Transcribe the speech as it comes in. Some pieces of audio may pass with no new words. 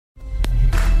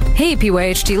Hey,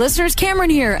 PYHT listeners,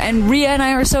 Cameron here, and Rhea and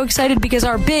I are so excited because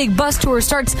our big bus tour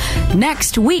starts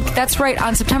next week. That's right,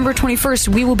 on September 21st,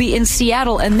 we will be in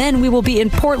Seattle, and then we will be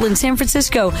in Portland, San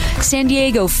Francisco, San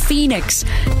Diego, Phoenix,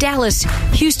 Dallas,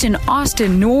 Houston,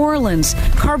 Austin, New Orleans,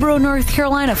 Carborough, North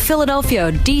Carolina,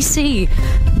 Philadelphia, D.C.,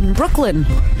 Brooklyn,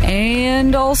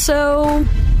 and also...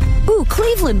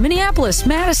 Cleveland, Minneapolis,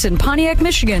 Madison, Pontiac,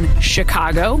 Michigan,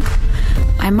 Chicago.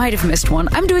 I might have missed one.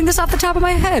 I'm doing this off the top of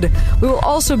my head. We will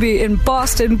also be in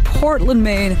Boston, Portland,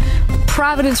 Maine,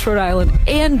 Providence, Rhode Island,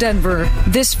 and Denver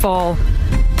this fall.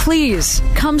 Please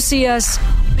come see us.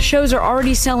 Shows are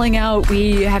already selling out.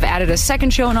 We have added a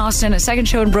second show in Austin, a second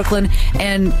show in Brooklyn,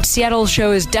 and Seattle's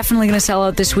show is definitely going to sell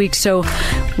out this week, so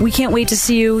we can't wait to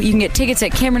see you. You can get tickets at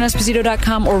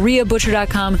CameronEsposito.com or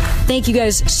RheaButcher.com. Thank you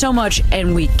guys so much,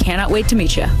 and we cannot wait to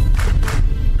meet you.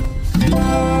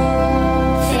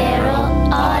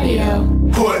 Feral Audio.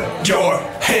 Put your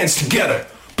hands together.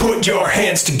 Put your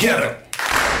hands together.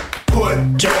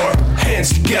 Put your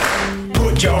hands together.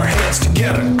 Put your hands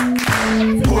together.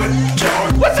 Put your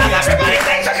What's up, hands everybody? together.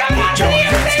 Thanks for coming out to Put the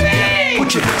your hands UTV! together.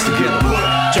 Put your hands together.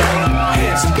 Put your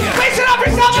hands together. Please sit up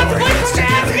yourself and Put your please put your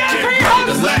hands together for your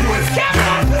host, Put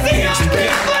Cameron your hands Esposito.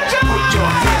 together. Put your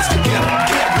hands together.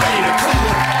 Get ready to put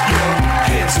your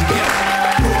hands together.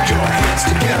 Put your hands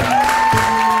together.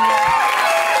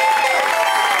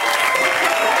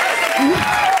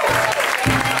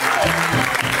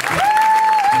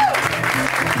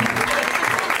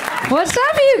 What's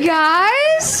up, you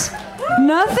guys?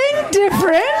 Nothing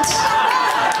different.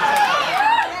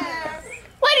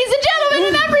 Ladies and gentlemen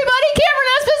and everybody, Cameron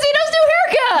Esposito's new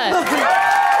haircut.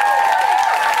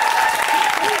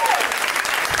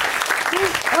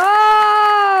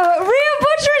 Rhea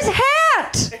Butcher's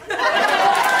hat.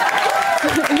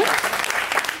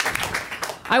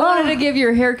 I wanted to give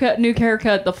your new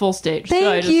haircut, the full stage. so I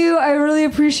Thank just you. I really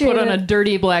appreciate Put it. on a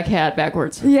dirty black hat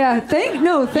backwards. Yeah, thank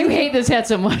You you. hate this hat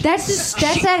so much. That's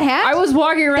that hat? I was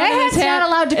walking around That in this hat's hat, not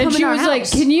allowed to and come she in our was like,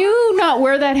 house. "Can you not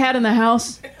wear that hat in the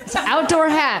house?" It's an outdoor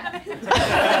hat.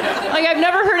 Like I've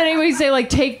never heard anybody say like,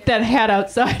 "Take that hat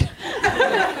outside."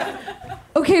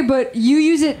 Okay, but you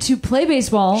use it to play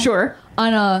baseball. Sure.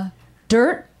 On a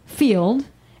dirt field.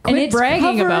 Quit and it's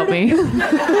bragging about me.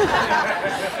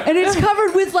 And it's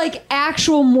covered with like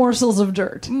actual morsels of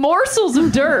dirt. Morsels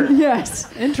of dirt. Yes.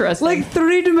 Interesting. Like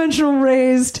three-dimensional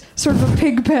raised sort of a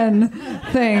pig pen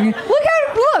thing.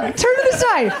 Look, turn to the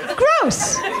side.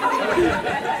 Gross.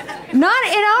 Not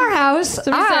in our house.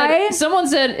 Someone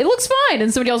said it looks fine,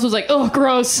 and somebody else was like, "Oh,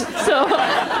 gross." So,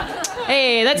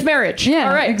 hey, that's marriage. Yeah,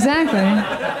 all right, exactly.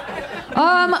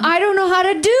 I don't know how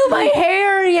to do my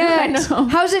hair yet. I know.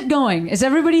 How's it going? Does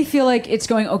everybody feel like it's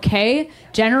going okay?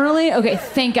 Generally? Okay,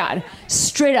 thank God.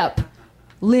 Straight up.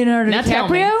 Leonardo Now tell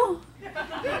me. DiCaprio?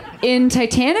 In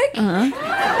Titanic?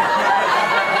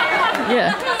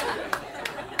 Yeah.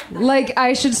 Like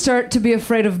I should start to be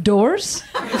afraid of doors?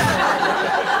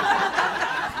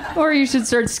 Or you should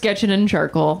start sketching in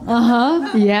charcoal.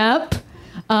 Yep.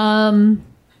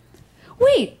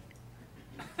 Wait.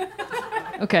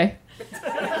 Okay.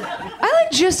 I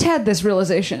just had this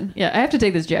realization. Yeah, I have to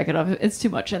take this jacket off. It's too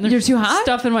much. And there's You're too hot?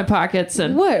 stuff in my pockets,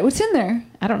 and What's in there?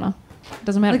 I don't know.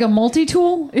 Doesn't matter. Like a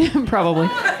multi-tool? Yeah, probably.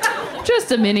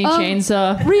 Just a mini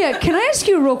chainsaw. Rhea, can I ask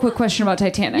you a real quick question about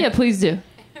Titanic? Yeah, please do.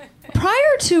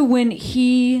 Prior to when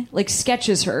he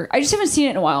sketches her, I just haven't seen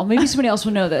it in a while. Maybe somebody else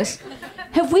will know this.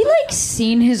 Have we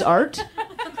seen his art?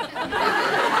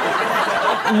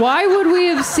 Why would we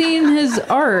have seen his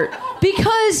art?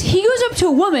 Because he goes up to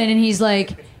a woman and he's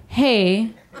like,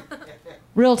 "Hey,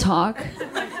 real talk.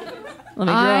 Let me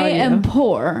draw I you. am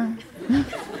poor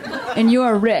and you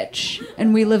are rich,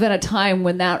 and we live in a time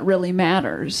when that really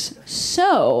matters.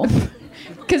 So,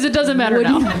 Because it doesn't matter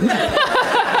now.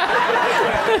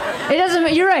 it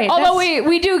doesn't. You're right. Although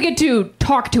we do get to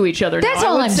talk to each other. That's now.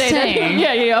 all I would I'm say saying.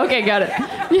 That, yeah. Okay, got it.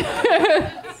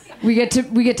 we get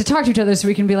to talk to each other, so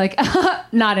we can be like,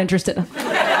 not interested.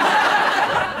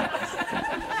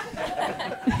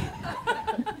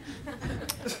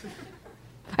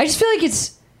 I just feel like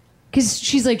it's because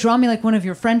she's draw me like one of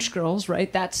your French girls,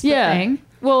 right? That's the thing.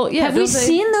 Well, yeah. Have we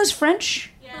seen those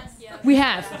French? Yes. We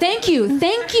have. Thank you.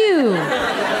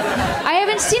 I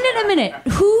haven't seen it in a minute.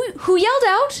 Who yelled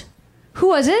out? Who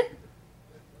was it?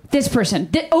 This person.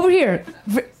 Over here.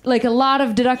 Like a lot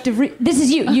of deductive... This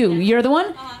is you. You're the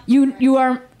one? You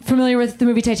are familiar with the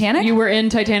movie Titanic? You were in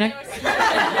Titanic?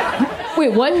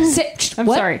 Wait, what? I'm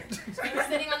what? sorry. He was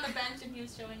sitting on the bench and he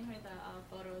was showing her the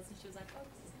photos, and she was like, "Oh,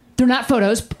 this is They're not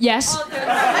photos. Yes.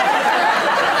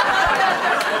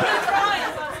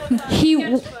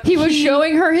 drawings." He was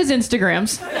showing her his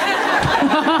Instagrams.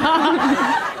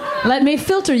 Let me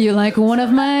filter you like one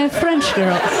of my French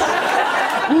girls.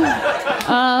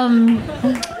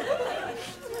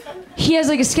 He has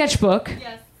like a sketchbook,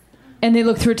 Yes. and they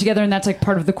look through it together, and that's like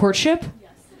part of the courtship?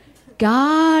 Yes.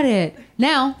 Got it.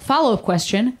 Now, follow-up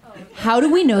question. How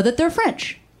do we know that they're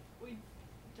French? We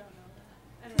don't know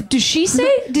that. I don't know. Does he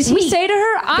say? Does he say to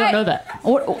her? Don't know that.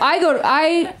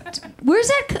 Where's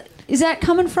that? Is that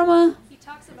coming from a? He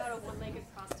talks about a one-legged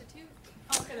prostitute.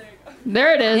 Okay, there you go.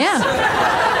 There it is.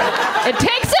 Yeah. It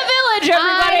takes a village,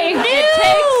 everybody. I knew. It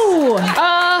takes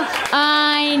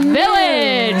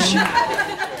village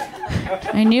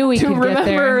I knew we to could get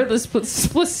there. remember the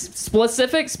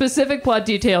specific plot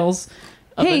details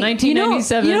of Hey, the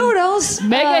 1997 You know what else?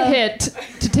 mega hit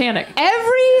Titanic.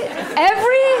 Every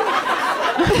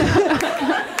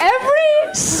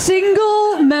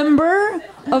single member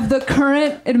of the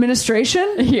current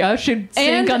administration Yeah, should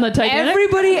sink on the Titanic.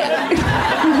 Everybody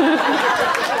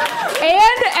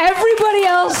and everybody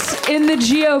else in the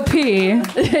GOP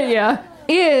Yeah.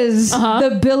 is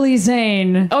the Billy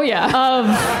Zane Oh yeah. of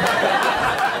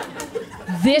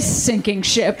this sinking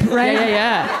ship, right?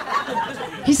 Yeah.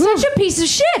 He's such a piece of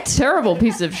shit. Terrible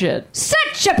piece of shit.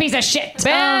 Such a piece of shit.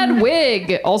 Bad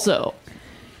wig. Also.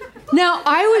 Now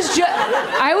I was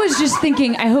just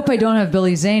thinking. I hope I don't have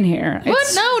Billy Zane here. What?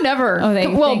 No, never. Oh,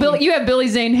 thank you. You have Billy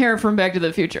Zane hair from Back to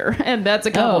the Future, and that's a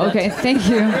Oh, compliment. okay. Thank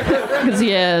you. Because he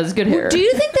has good hair. Do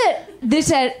you think that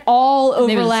this at all His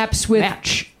name is overlaps with?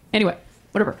 Match. Anyway,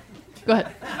 whatever. Go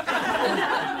ahead.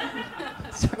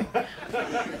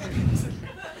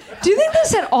 Do you think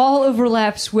this at all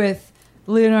overlaps with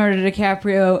Leonardo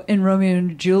DiCaprio in Romeo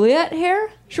and Juliet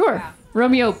hair? Sure.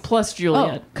 Romeo plus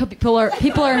Juliet. Oh, people are.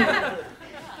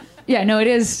 Yeah, no, it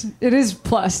is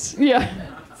plus. Yeah.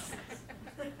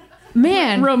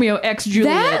 Man, Romeo x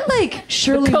Juliet. that like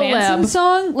Shirley The collab. Manson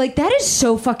song, like that is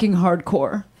so fucking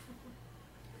hardcore.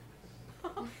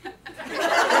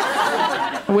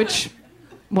 Which?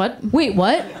 What? Wait,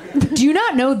 what? Do you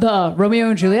not know the Romeo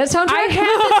and Juliet soundtrack? I have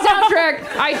the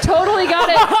soundtrack. I totally got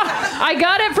it. I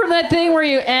got it from that thing where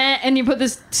you and you put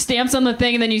this stamps on the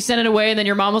thing and then you send it away and then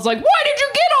your mom was like, "Why did you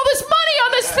get all this money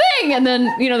on this thing?" And then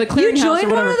the clearinghouse joined or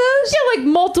whatever. one of those? Yeah, like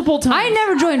multiple times. I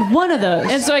never joined one of those.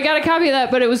 And so I got a copy of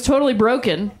that, but it was totally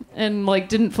broken and like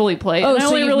didn't fully play. Oh, and I so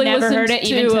only you've really never listened heard it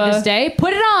even to this day?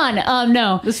 Put it on.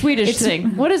 No, The Swedish It's-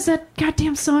 thing. What is that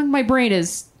goddamn song? My brain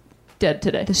is dead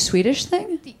today. the Swedish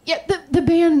thing. Yeah, the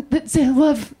band that said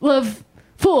Love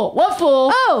Fool.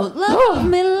 Oh, love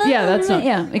me, love Yeah, that's me. not-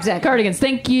 Yeah, exactly. Cardigans.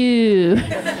 Thank you.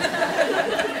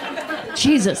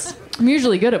 Jesus, I'm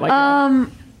usually good at my job.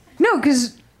 No,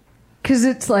 because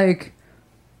it's like,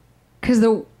 because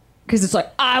it's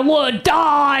like I would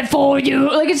die for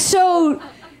you. Like it's so.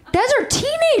 Those are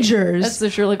teenagers. That's the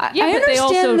Shirley. I Yeah, but they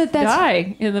also understand that that's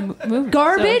die in the movie.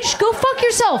 garbage. so- Go fuck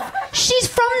yourself. She's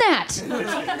from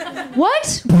that.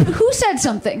 What? Who said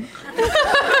something?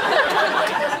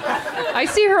 I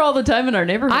see her all the time in our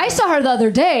neighborhood. I saw her the other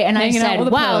day, and Hanging out I said, with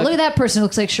a "Wow, pug. look at that person.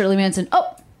 Looks like Shirley Manson."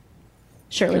 Oh,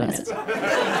 Shirley Manson.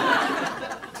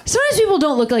 Sometimes people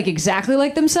don't look like exactly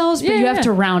like themselves, but Yeah, you have yeah.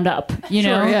 to round up, you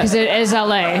know, Sure, yeah. because it is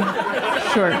LA.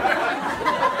 Sure.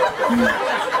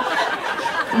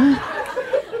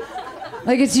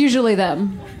 Like it's usually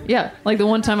them. Yeah, like the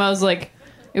one time I was like,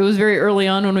 it was very early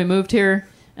on when we moved here,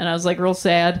 and I was like real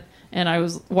sad, and I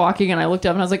was walking, and I looked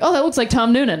up, and I was like, oh, that looks like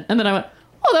Tom Noonan, and then I went,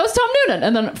 oh, that was Tom Noonan,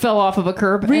 and then fell off of a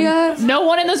curb. Rhea, and no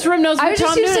one in this room knows I who was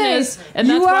just Tom gonna Noonan say, is, and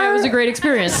you that's why it are was a great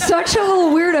experience. Such a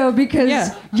little weirdo because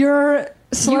Yeah. you're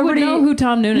celebrity. You would know who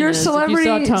Tom Noonan you're is if you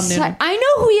celebrity. saw Tom Noonan. I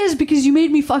know who he is because you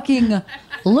made me fucking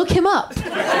look him up.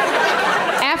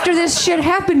 After this shit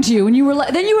happened to you, and you were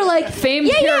like, Famed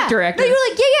yeah, character yeah. actor. No, you were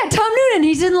like, yeah, Tom Noonan.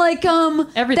 He's in like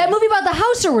Everything. that movie about the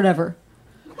house or whatever.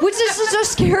 Which is so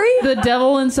scary. The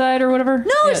Devil Inside or whatever.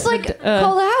 No, Yeah, it's like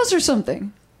called the house or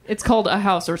something. it's called A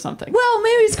House or something. Well,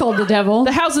 maybe it's called the devil.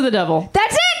 The House of the Devil.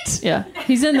 That's it. Yeah,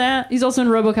 he's in that. He's also in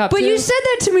RoboCop. But 2. you said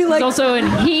that to me like. He's also in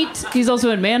Heat. He's also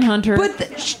in Manhunter. But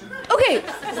okay.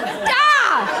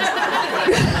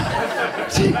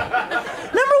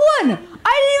 Number one,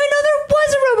 I didn't even know there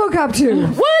was a RoboCop 2.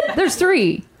 What? There's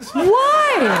 3.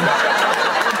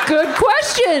 Why? Good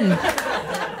question.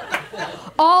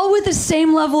 All with the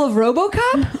same level of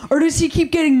RoboCop, or does he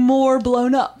keep getting more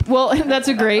blown up? Well, that's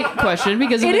a great question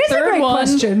because in It the is a third great one,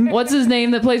 question. what's his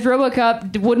name that plays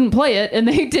RoboCop wouldn't play it, and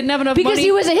they didn't have enough Because money.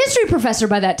 he was a history professor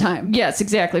by that time. Yes,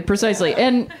 exactly, precisely,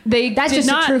 and That's did just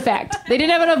not, a true fact. They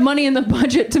didn't have enough money in the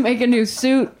budget to make a new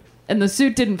suit, and the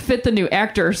suit didn't fit the new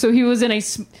actor, so he was in a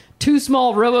too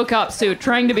small RoboCop suit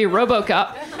trying to be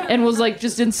RoboCop, and was like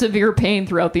just in severe pain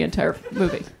throughout the entire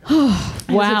movie.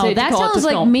 Wow, Hesitate to that call it sounds to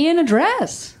like film. me in a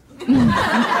dress.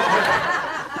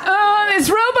 Oh, this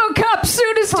RoboCop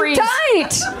suit is Freeze. too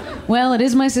tight. Well, it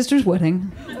is my sister's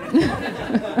wedding.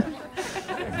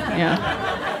 Yeah.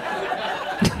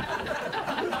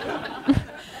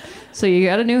 So you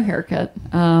got a new haircut.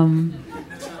 Oh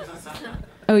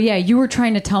yeah, you were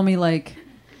trying to tell me like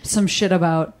some shit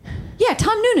about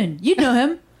Tom Noonan. You'd know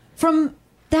him from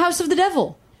The House of the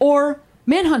Devil or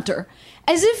Manhunter.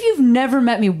 As if you've never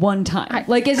met me one time.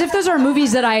 Like as if those are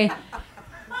movies that I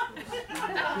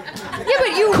Yeah,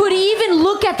 but you could even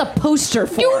look at the poster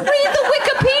for. You read the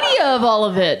Wikipedia of all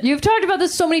of it. You've talked about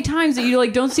this so many times that you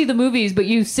like don't see the movies, but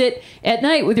you sit at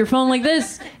night with your phone like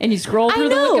this and you scroll through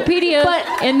the Wikipedia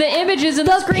and the images and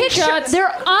the screenshots. They're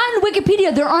on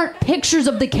Wikipedia. There aren't pictures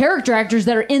of the character actors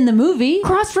that are in the movie.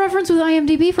 Cross-reference with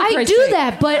IMDb for I Christ's do sake.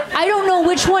 that, but I don't know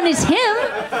which one is him.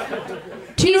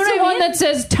 Do you know He's what the I one mean? that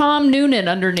says Tom Noonan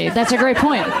underneath. That's a great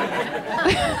point.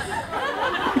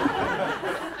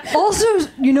 Also,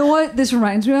 you know what this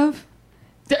reminds me of?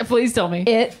 Please tell me.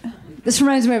 It. This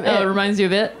reminds me of Oh, it it. reminds you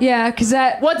of it? Yeah, because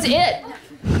that. What's it?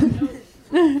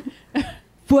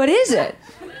 What is it?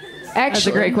 Actually, That's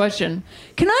a great question.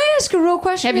 Can I ask a real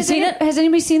question? Have you seen it? Has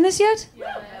anybody seen this yet?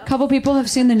 A couple people have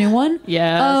seen the new one.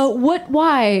 Yes.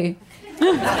 Why?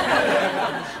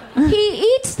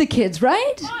 He eats the kids,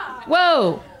 right?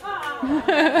 Whoa.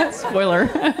 Spoiler.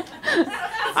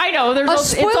 I know. It's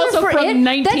spoiler also for from It?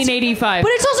 1985.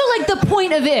 But it's also like the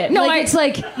point of it. No, it's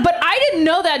like But I didn't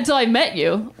know that until I met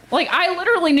you. Like, I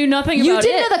literally knew nothing you about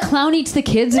didn't it. know the clown eats the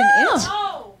kids in it.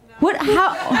 What?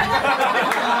 How?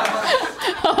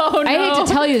 Oh, no. I hate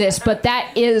to tell you this, but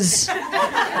that is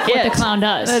what the clown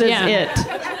does. That is Yeah. it.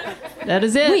 That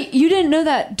is it. Wait, you didn't know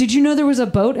that? Did you know there was a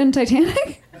boat in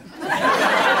Titanic?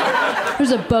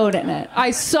 There's a boat in it.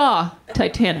 I saw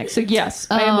Titanic, so yes,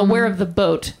 I am aware of the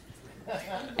boat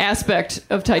aspect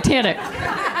of Titanic.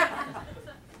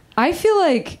 I feel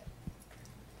like.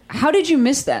 How did you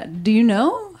miss that? Do you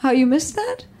know how you missed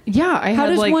that? Yeah, I How had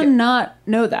does like one not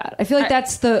know that? I feel like that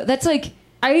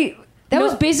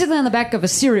was basically on the back of a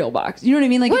cereal box. You know what I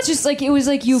mean? Like What? it's just like it was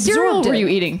like you cereal absorbed were it. you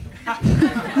eating?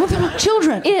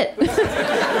 Children.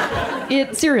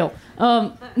 It cereal.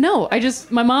 No,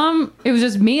 my mom. It was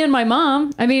just me and my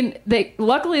mom. I mean,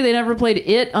 luckily they never played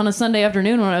it on a Sunday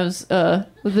afternoon when I was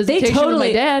with visitation with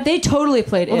my dad. They totally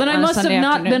played it. Well, then I on a must have Sunday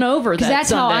not afternoon. been over that. Because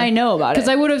that's how Sunday. I know about it. Because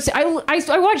I would have.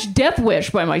 I watched Death Wish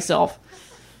by myself.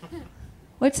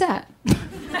 What's that?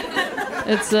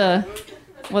 It's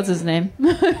what's his name?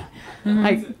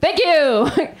 Thank you.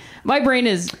 My brain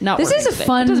is not. This working is a today.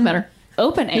 fun It doesn't matter.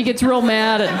 Opening. He gets real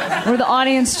mad and where the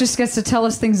audience just gets to tell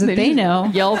us things that they just know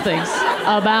yell things.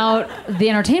 about the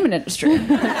entertainment industry.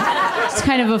 It's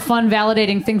kind of a fun,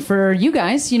 validating thing for you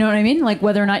guys. You know what I mean? Like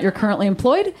whether or not you're currently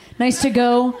employed. Nice to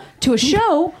go to a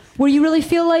show where you really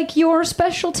feel like your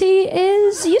specialty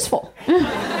is useful.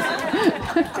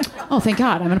 Oh, thank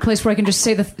God! I'm in a place where I can just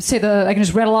say the. I can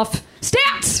just rattle off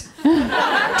stats,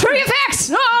 trivia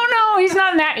facts. Oh no, he's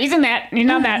not in that. He's in that. He's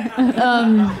not in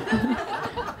that.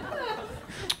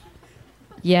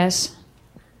 Yes.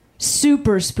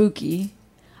 Super spooky.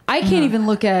 I can't even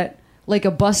look at like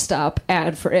a bus stop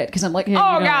ad for it because I'm like, you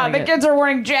oh don't God, like the it. kids are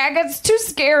wearing jackets. Too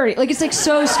scary. Like it's like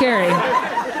so scary.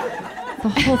 The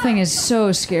whole thing is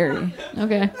so scary.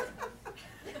 Okay.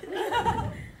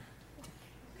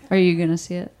 Are you gonna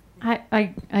see it?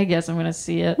 I guess I'm gonna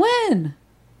see it. When?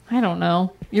 I don't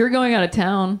know. You're going out of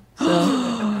town,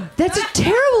 so That's a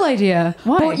terrible idea.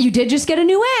 Why? But you did just get a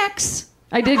new axe.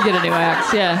 I did get a new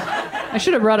axe. Yeah, I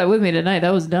should have brought it with me tonight.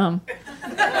 That was dumb.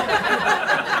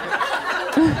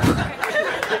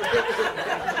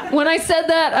 When I said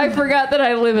that, I forgot that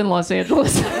I live in Los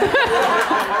Angeles.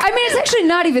 I mean, it's actually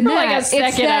not even For that. like a second,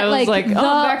 it's that, I was like, oh, I'm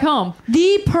back home.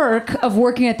 The perk of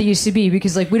working at the UCB,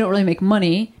 because like we don't really make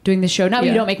money doing this show. Not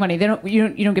Yeah. we don't make money.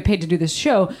 You don't get paid to do this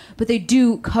show, but they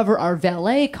do cover our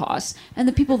valet costs. And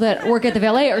the people that work at the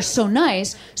valet are so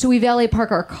nice, so we valet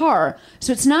park our car.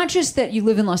 So it's not just that you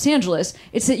live in Los Angeles;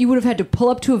 it's that you would have had to pull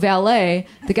up to a valet.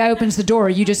 The guy opens the door.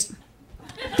 You just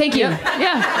thank you.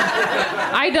 Yeah.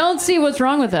 I don't see what's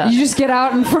wrong with that. You just get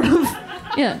out in front of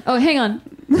Yeah. Oh, hang on.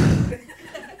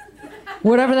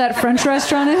 whatever that French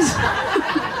restaurant is.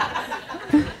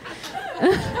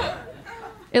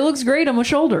 It looks great on my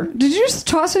shoulder. Did you just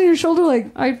toss it on your shoulder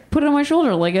like I put it on my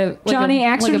shoulder like a Johnny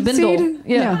like a bindle. Axelseed?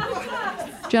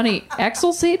 Yeah. Johnny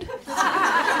Axelseed?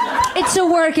 It's a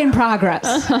work in progress.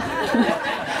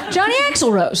 Johnny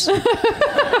Axelrose.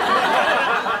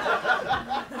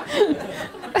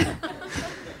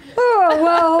 Oh,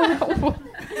 well.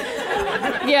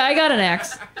 Yeah, I got an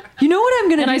axe. You know what I'm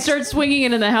going to And do? I started swinging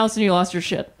it in the house and you lost your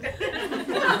shit.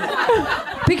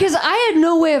 Because I had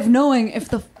no way of knowing if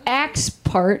the axe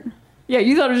part. Yeah,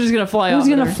 you thought it was just gonna fly off. It was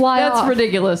gonna of there. fly That's off.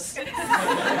 ridiculous.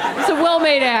 It's a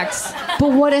well-made axe.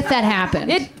 But what if that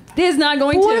happened? It is not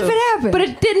going But to. what if it happened? But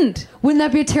it didn't. Wouldn't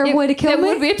that be a terrible way to kill me? That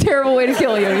would be a terrible way to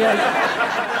kill you. Yeah.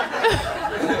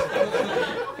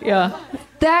 Yeah.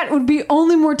 That would be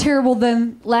only more terrible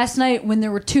than last night when there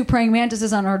were 2 praying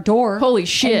mantises on our door. Holy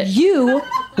shit. And you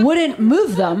wouldn't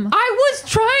move them. I was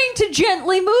trying to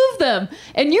gently move them,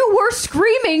 and you were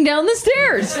screaming down the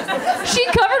stairs. She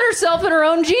covered herself in her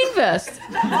own jean vest.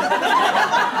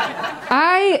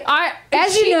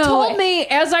 As she you know, told me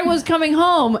as I was coming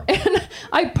home, and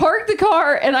I parked the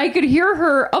car, and I could hear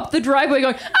her up the driveway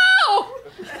going, "Oh,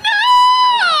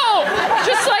 no!"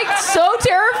 Just like so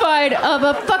terrified of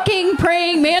a fucking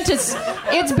praying mantis.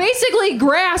 It's basically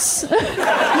grass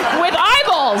with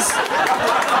eyeballs.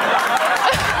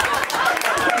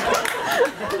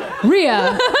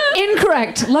 Rhea,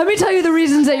 incorrect. Let me tell you the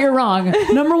reasons that you're wrong.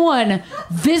 Number 1,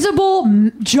 visible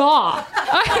jaw.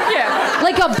 Yeah.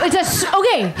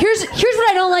 Okay, here's what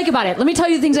I don't like about it. Let me tell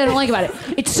you the things I don't like about it.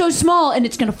 It's so small and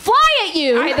it's gonna fly at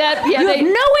you. You have no way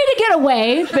to get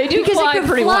away. They do because fly it can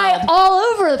pretty fly wild. all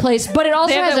over the place. But it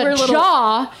also They have has that a weird little-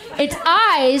 jaw. Its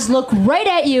eyes look right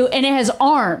at you, and it has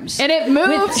arms And it moves.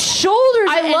 with shoulders.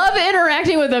 I and- love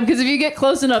interacting with them because if you get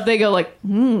close enough, they go like,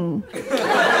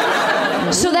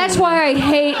 So that's why I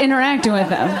hate interacting with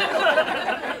them.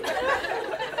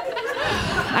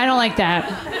 I don't like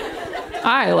that.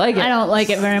 I like it. I don't like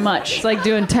it very much. It's like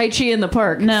doing Tai Chi in the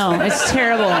park. No, it's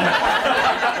terrible.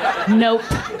 Nope.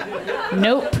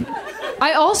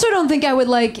 I also don't think I would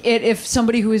like it if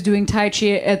somebody who was doing Tai Chi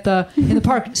in the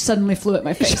park suddenly flew at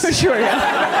my face. Sure,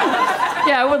 yeah.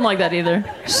 Yeah, I wouldn't like that either.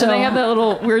 So they have that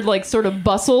little weird, like, sort of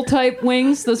bustle type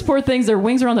wings. Those poor things, their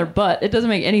wings are on their butt. It doesn't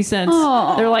make any sense.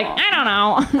 Oh. They're like, I don't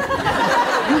know.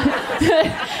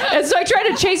 And so I tried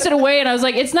to chase it away, and I was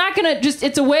like, it's not gonna just,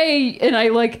 it's away. And I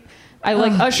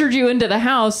ushered you into the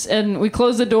house, and we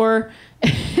closed the door.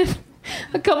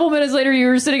 A couple minutes later, you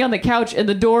were sitting on the couch, and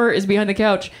the door is behind the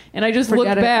couch. And I just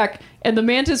looked back, and the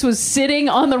mantis was sitting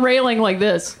on the railing like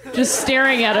this, just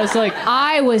staring at us like,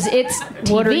 It's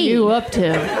TV. what are you up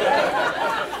to?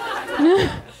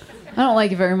 I don't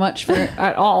like it very much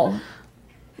at all.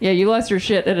 Yeah, you lost your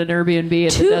shit at an Airbnb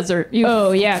in the desert. You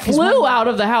flew out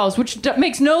of the house, which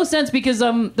makes no sense because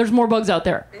there's more bugs out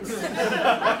there.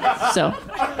 So,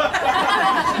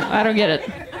 I don't get it.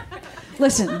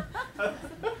 Listen,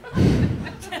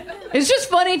 It's just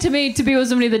funny to me to be with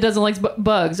somebody that doesn't like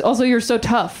bugs. Also, you're so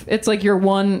tough. It's like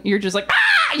you're just like,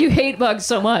 ah! You hate bugs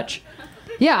so much.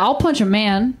 yeah, I'll punch a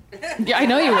man. Yeah, I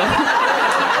know you will.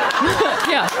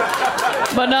 Yeah.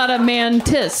 But not a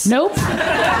mantis. Nope.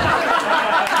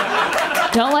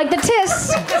 Don't like the tiss.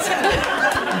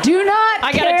 Do not.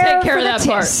 I gotta take care of that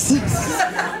part.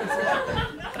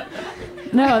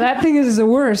 No, that thing is the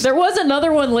worst. There was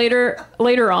another one later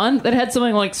on that had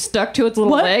something like stuck to its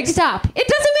little What? leg. Stop. It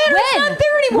doesn't matter. It's When? not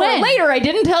there anymore. When? Later, I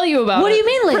didn't tell you about it. What do you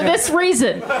mean later? For this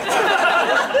reason. It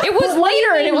was What do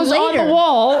you later, and it mean was on later? the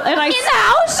wall, and I In the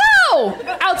house?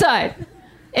 No, outside.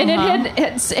 And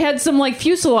it had some like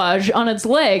fuselage on its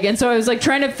leg, and so I was like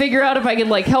trying to figure out if I could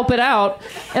like help it out,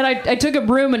 and I took a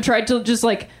broom and tried to just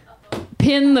like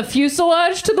pin the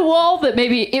fuselage to the wall that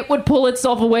maybe it would pull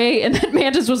itself away, and then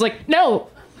Mantis was like, no,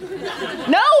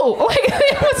 like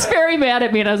it was very mad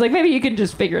at me, and I was like, maybe you can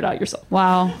just figure it out yourself.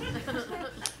 Wow.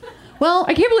 Well,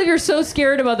 I can't believe you're so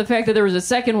scared about the fact that there was a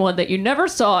second one that you never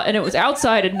saw, and it was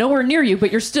outside and nowhere near you, but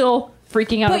you're still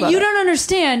freaking out but about you it. don't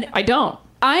understand. I don't.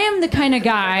 I am the kind of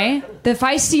guy that if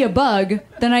I see a bug,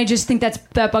 then I just think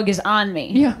that bug is on me.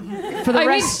 Yeah. For the I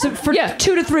rest mean, for yeah.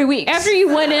 2 to 3 weeks. After you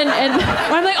went in and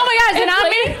I'm like, oh my god, is it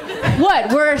on me?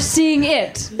 What? We're seeing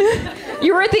it.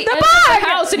 you were at the end of bug! the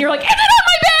house and you're like, is it on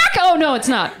my back? Oh no, it's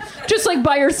not. Just like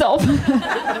by yourself.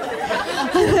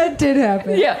 That did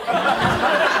happen. Yeah.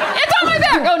 It's on my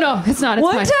back. Oh no, it's not. It's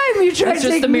One fine. time you tried It's to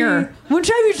just take the mirror. One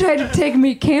time you tried to take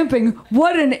me camping.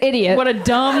 What an idiot. What a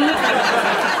dumb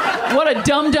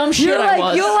shit You're I like,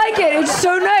 was. you'll like it. It's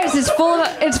so nice. It's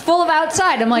full of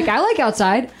outside. I'm like, I like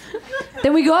outside.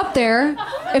 Then we go up there.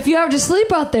 If you have to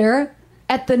sleep out there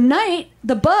at the night,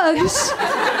 the bugs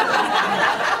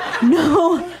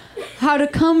know how to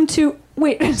come to.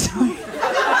 Wait, sorry.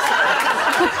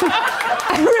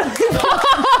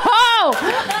 Oh,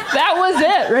 that was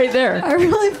it right there. I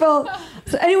really felt.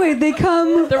 So anyway, they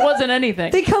come. There wasn't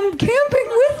anything. They come camping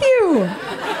with you.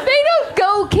 They don't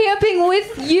go camping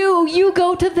with you. You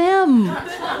go to them.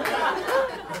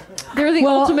 They're the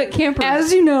ultimate campers.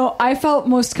 As you know, I felt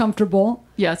most comfortable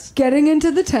yes. getting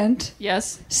into the tent,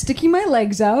 Yes. sticking my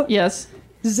legs out, Yes.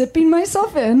 zipping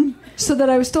myself in, so that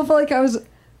I still felt like I was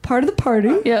part of the party.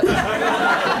 Yep.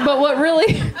 But what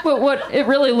it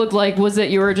really looked like was that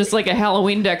you were just like a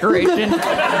Halloween decoration,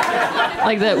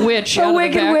 like that witch. A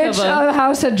wicked witch out of the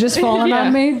house had just fallen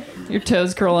on me. Your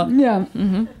toes curl up. Yeah.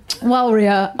 Well,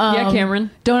 Rhea. Yeah,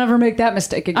 Cameron. Don't ever make that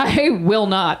mistake again. I will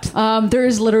not. There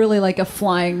is literally like a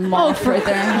flying moth right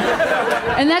there.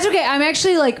 And that's okay. I'm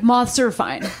actually like, moths are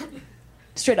fine.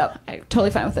 Straight up. I'm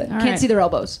totally fine with it. Can't see their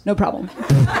elbows. No problem.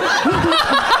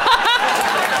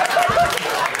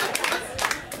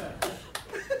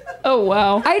 Oh,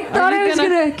 wow. I thought I was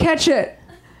going to catch it.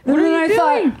 And then I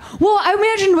thought, well, I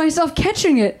imagined myself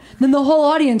catching it. Then the whole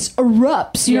audience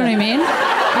erupts. You know what I mean?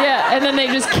 Yeah, and then they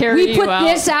just carry We you put out.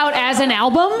 this out as an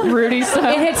album. Rudy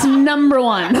style. It hits number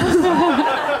 1.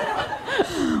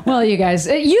 Well, you guys,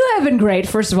 you have been great,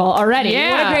 first of all, already.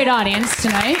 Yeah. What a great audience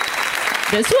tonight.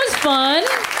 This was fun.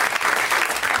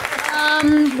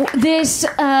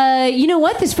 You know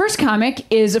what? This first comic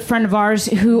is a friend of ours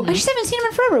who I just haven't seen him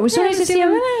in forever. It was so nice to see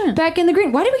him back in the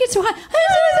green. Why did we get so high?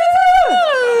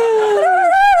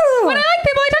 When I like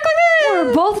people, I talk like this.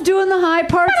 We're both doing the high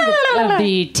parts of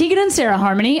the Tegan and Sarah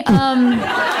harmony.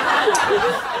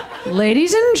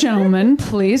 Ladies and gentlemen,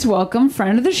 please welcome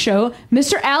friend of the show,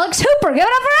 Mr. Alex Hooper. Give it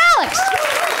up for Alex.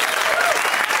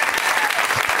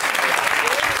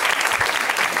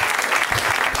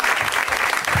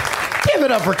 Give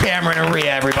it up for Cameron and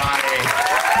Rhea, everybody.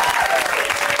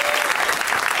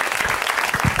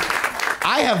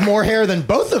 I have more hair than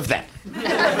both of them.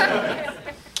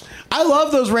 I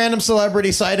love those random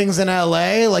celebrity sightings in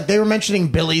LA. Like, they were mentioning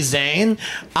Billy Zane.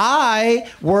 I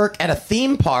work at a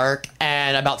theme park,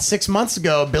 and about 6 months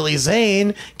ago, Billy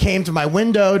Zane came to my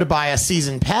window to buy a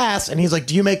season pass, and he's like,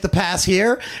 "Do you make the pass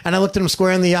here?" And I looked at him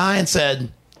square in the eye and said,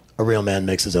 "A real man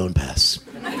makes his own pass."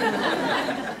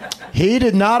 He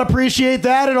did not appreciate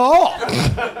that at all.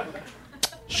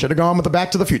 Should have gone with the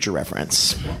Back to the Future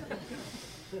reference.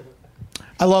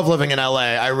 I love living in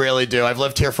LA. I really do. I've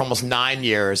lived here for almost 9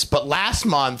 years, but last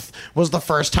month was the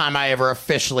first time I ever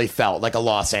officially felt like a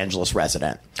Los Angeles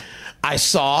resident. I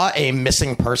saw a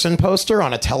missing person poster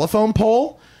on a telephone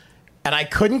pole, and I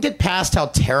couldn't get past how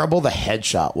terrible the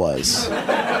headshot was.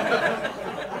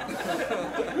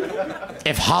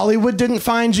 If Hollywood didn't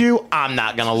find you, I'm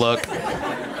not gonna look.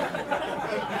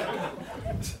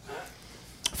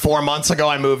 4 months ago,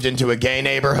 I moved into a gay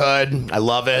neighborhood. I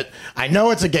love it. I know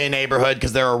it's a gay neighborhood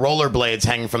because there are rollerblades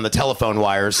hanging from the telephone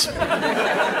wires.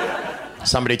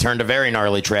 Somebody turned a very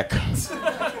gnarly trick.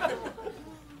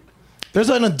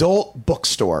 There's an adult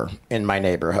bookstore in my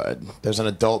neighborhood. There's an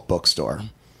adult bookstore.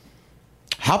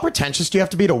 How pretentious do you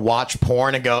have to be to watch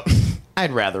porn and go,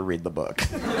 "I'd rather read the book"?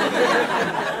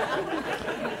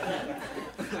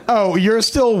 Oh, you're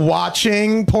still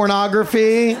watching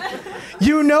pornography?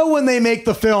 You know when they make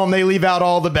the film, they leave out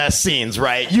all the best scenes,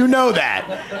 right? You know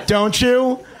that, don't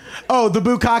you? Oh, the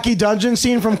Bukkake dungeon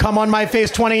scene from Come On My Face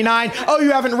 29. Oh,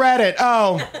 you haven't read it.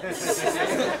 Oh.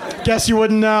 Guess you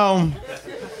wouldn't know.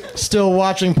 Still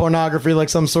watching pornography like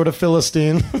some sort of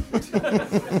Philistine.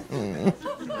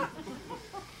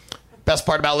 Best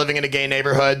part about living in a gay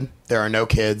neighborhood, there are no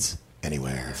kids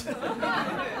anywhere.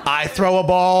 I throw a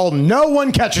ball, no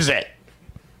one catches it.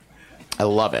 I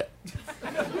love it.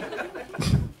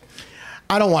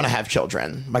 I don't want to have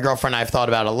children. My girlfriend and I have thought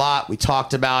about it a lot. We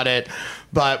talked about it.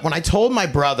 But when I told my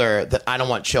brother that I don't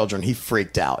want children, he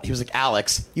freaked out. He was like,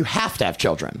 "Alex, you have to have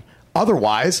children.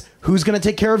 Otherwise, who's going to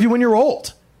take care of you when you're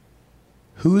old?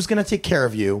 Who's going to take care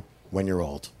of you when you're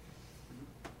old?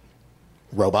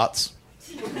 Robots?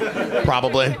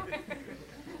 Probably.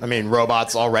 I mean,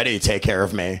 robots already take care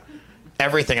of me.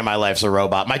 Everything in my life's a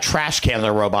robot. My trash can's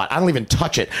a robot. I don't even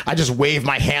touch it. I just wave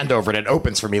my hand over it and it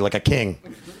opens for me like a king.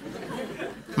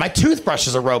 My toothbrush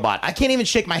is a robot. I can't even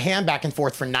shake my hand back and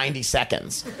forth for 90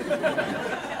 seconds.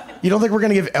 You don't think we're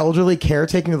going to give elderly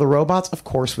caretaking to the robots? Of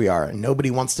course we are.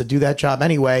 Nobody wants to do that job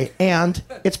anyway, and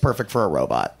it's perfect for a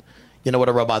robot. You know what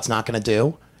a robot's not going to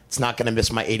do? It's not going to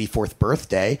miss my 84th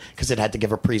birthday because it had to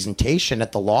give a presentation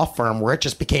at the law firm where it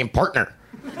just became partner.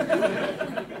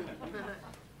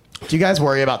 Do you guys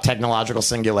worry about technological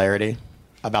singularity?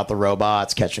 About the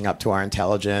robots catching up to our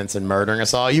intelligence and murdering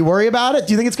us all? You worry about it?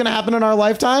 Do you think it's going to happen in our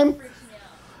lifetime?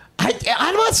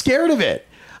 I'm not scared of it.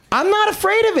 I'm not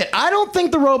afraid of it. I don't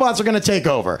think the robots are going to take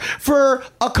over for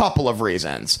a couple of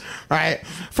reasons, right?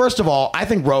 First of all, I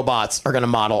think robots are going to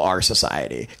model our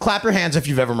society. Clap your hands if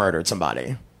you've ever murdered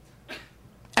somebody.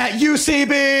 At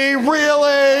UCB,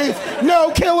 really? No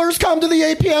killers come to the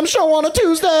 8 p.m. show on a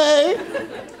Tuesday?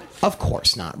 Of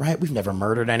course not, right? We've never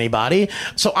murdered anybody.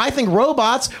 So I think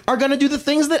robots are going to do the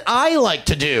things that I like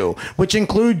to do, which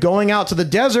include going out to the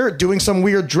desert, doing some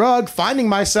weird drug, finding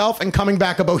myself, and coming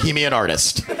back a bohemian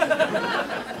artist.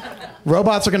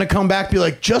 Robots are going to come back and be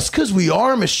like, just because we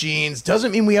are machines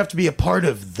doesn't mean we have to be a part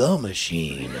of the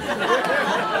machine.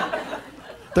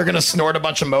 They're going to snort a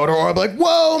bunch of motor oil, be like,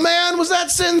 whoa, man, was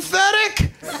that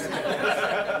synthetic?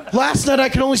 Last night I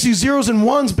could only see zeros and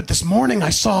ones, but this morning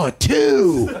I saw a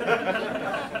 2.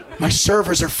 My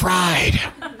servers are fried.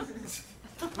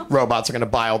 Robots are going to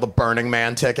buy all the Burning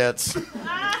Man tickets.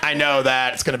 I know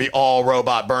that. It's going to be all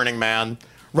robot Burning Man.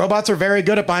 Robots are very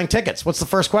good at buying tickets. What's the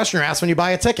first question you're asked when you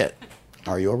buy a ticket?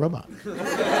 Are you a robot?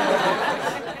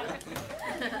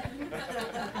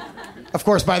 Of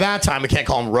course, by that time, we can't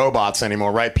call them robots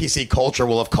anymore, right? PC culture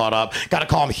will have caught up. Got to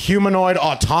call them humanoid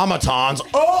automatons.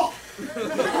 Oh!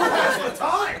 That's the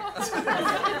time.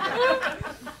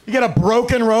 You get a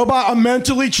broken robot, a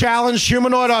mentally challenged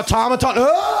humanoid automaton.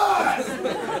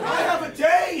 I have a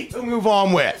day to move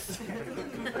on with.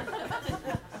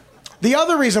 The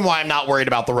other reason why I'm not worried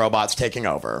about the robots taking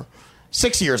over,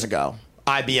 6 years ago,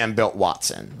 IBM built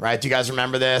Watson, right? Do you guys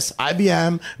remember this?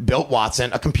 IBM built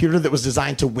Watson, a computer that was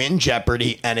designed to win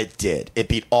Jeopardy, and it did. It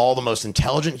beat all the most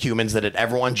intelligent humans that had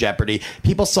ever won Jeopardy.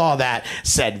 People saw that,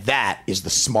 said that is the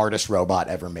smartest robot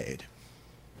ever made.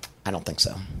 I don't think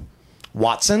so.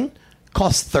 Watson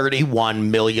cost $31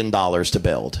 million to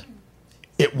build.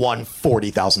 It won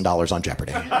 $40,000 on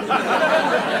Jeopardy.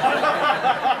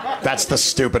 That's the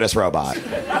stupidest robot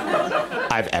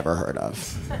I've ever heard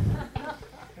of.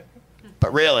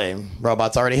 But really,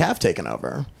 robots already have taken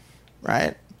over,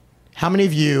 right? How many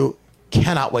of you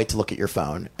cannot wait to look at your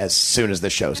phone as soon as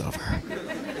this show's over?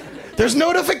 There's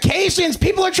notifications.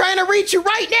 People are trying to reach you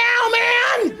right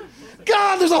now, man.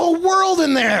 God, there's a whole world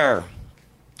in there.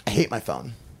 I hate my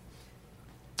phone.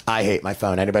 I hate my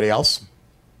phone. Anybody else?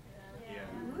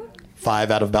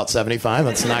 5 out of about 75.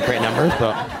 That's not great numbers,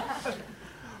 but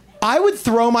I would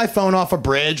throw my phone off a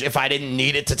bridge if I didn't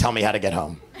need it to tell me how to get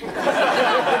home.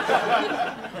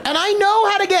 And I know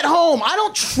how to get home. I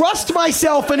don't trust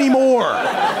myself anymore.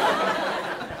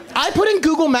 I put in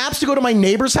Google Maps to go to my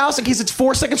neighbor's house in case it's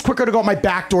 4 seconds quicker to go out my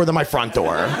back door than my front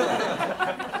door.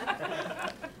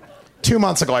 2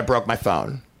 months ago, I broke my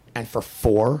phone. And for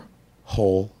 4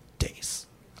 whole days,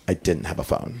 I didn't have a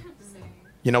phone.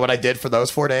 You know what I did for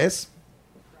those 4 days?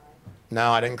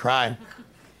 No, I didn't cry.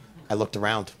 I looked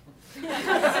around.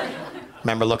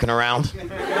 Remember looking around?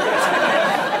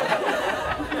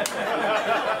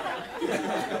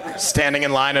 Standing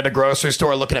in line at a grocery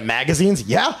store looking at magazines?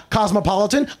 Yeah,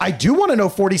 Cosmopolitan. I do want to know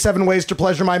 47 ways to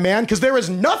pleasure my man because there is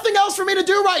nothing else for me to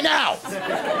do right now.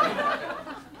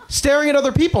 Staring at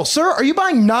other people. Sir, are you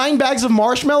buying 9 bags of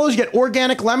marshmallows? You get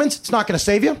organic lemons? It's not going to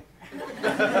save you.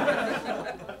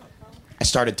 I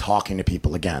started talking to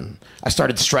people again. I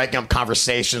started striking up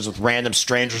conversations with random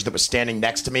strangers that was standing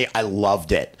next to me. I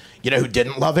loved it. You know who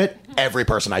didn't love it? Every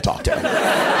person I talked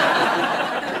to.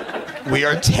 We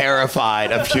are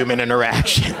terrified of human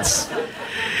interactions.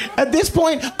 At this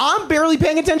point, I'm barely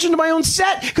paying attention to my own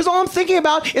set because all I'm thinking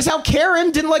about is how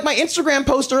Karen didn't like my Instagram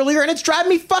post earlier and it's driving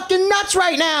me fucking nuts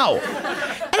right now. And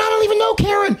I don't even know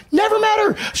Karen. Never met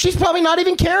her. She's probably not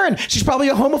even Karen. She's probably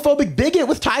a homophobic bigot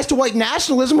with ties to white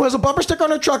nationalism who has a bumper sticker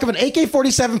on her truck of an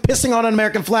AK-47 pissing on an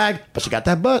American flag. But she got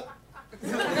that butt.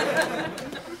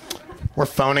 We're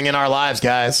phoning in our lives,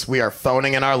 guys. We are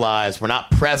phoning in our lives. We're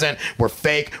not present. We're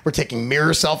fake. We're taking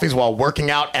mirror selfies while working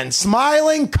out and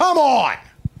smiling. Come on.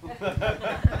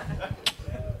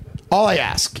 All I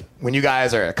ask when you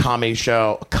guys are at a comedy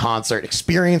show, a concert,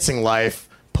 experiencing life,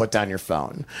 put down your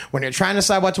phone. When you're trying to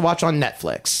decide what to watch on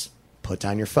Netflix, put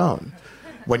down your phone.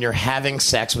 When you're having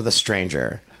sex with a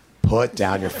stranger, put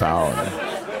down your phone.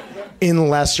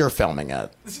 Unless you're filming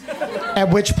it.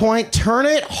 At which point, turn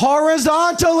it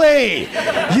horizontally.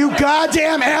 You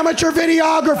goddamn amateur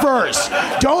videographers.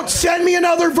 Don't send me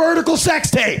another vertical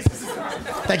sex tape.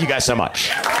 Thank you guys so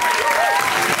much.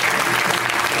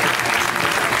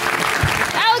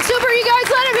 Alex Cooper, you guys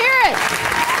let him hear it.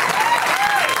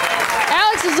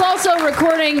 Alex is also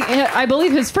recording, I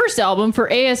believe, his first album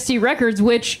for AST Records,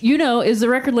 which, you know, is the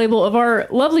record label of our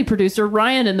lovely producer,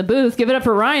 Ryan in the booth. Give it up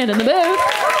for Ryan in the booth.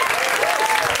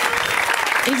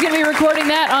 He's going to be recording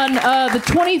that on the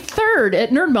 23rd at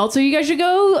Nerd Melt, so you guys should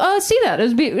go see that.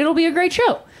 It'll be a great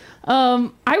show.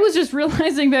 I was just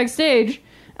realizing backstage,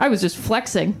 I was just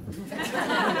flexing.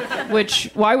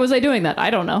 Which, why was I doing that? I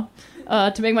don't know.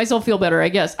 To make myself feel better, I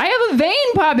guess. I have a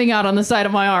vein popping out on the side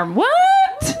of my arm. What?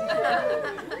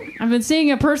 I've been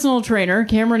seeing a personal trainer.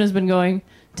 Cameron has been going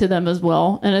to them as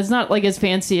well. And it's not like as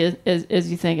fancy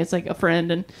as you think. It's like a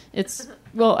friend, and it's,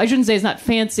 well, I shouldn't say it's not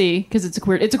fancy because it's a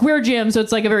queer gym, so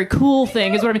it's like a very cool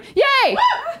thing is what I mean. Yay!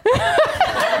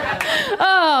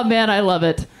 Oh man, I love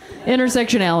it.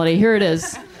 Intersectionality, here it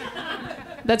is.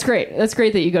 That's great. That's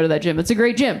great that you go to that gym. It's a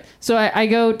great gym. So I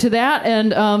go to that,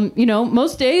 and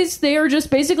most days they are just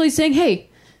basically saying, hey,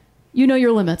 you know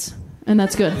your limits, and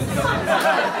that's good.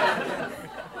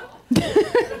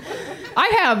 I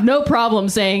have no problem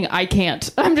saying I can't.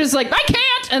 I'm just like, I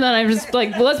can't! And then I'm just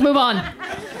like, well, let's move on.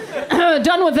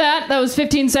 Done with that. That was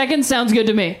 15 seconds. Sounds good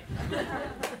to me.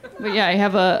 But yeah, I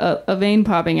have a vein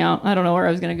popping out. I don't know where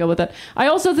I was going to go with that. I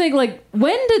also think, like,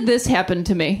 when did this happen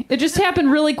to me? It just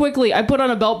happened really quickly. I put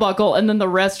on a belt buckle, and then the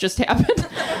rest just happened.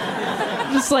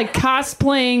 Just like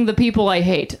cosplaying the people I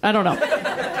hate. I don't know.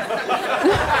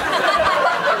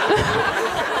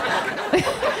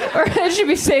 Or I should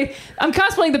be saying, I'm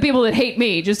cosplaying the people that hate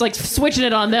me, just like switching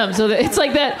it on them. So that it's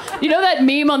like that, you know that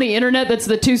meme on the internet that's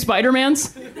the two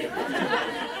Spider-Mans?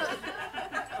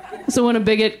 So when a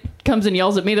bigot comes and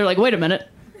yells at me, they're like, wait a minute.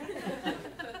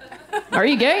 Are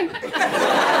you gay?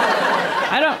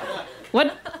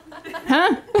 What?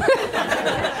 Huh?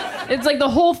 It's like the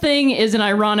whole thing is an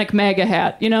ironic MAGA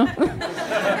hat, you know? Because,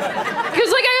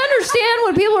 like, I understand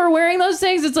when people are wearing those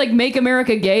things, it's like make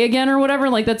America gay again or whatever.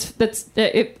 Like,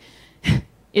 it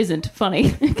isn't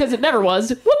funny because it never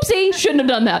was. Whoopsie, shouldn't have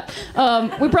done that.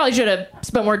 We probably should have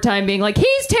spent more time being like,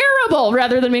 he's terrible,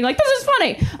 rather than being like, this is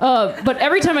funny. But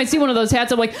every time I see one of those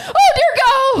hats, I'm like, oh dear God,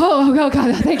 oh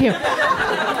God, thank you.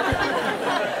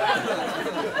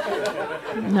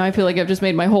 Now I feel like I've just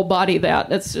made my whole body that.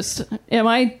 That's just, am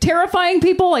I terrifying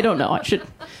people? I don't know. I should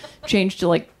change to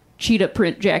like cheetah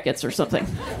print jackets or something.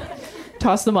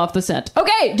 Toss them off the scent.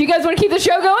 Okay, do you guys want to keep the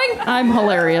show going? I'm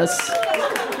hilarious.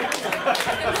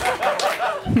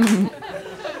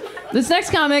 This next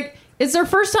comic, it's their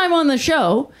first time on the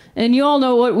show, and you all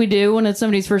know what we do when it's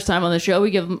somebody's first time on the show.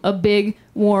 We give them a big,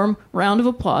 warm round of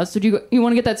applause. So do you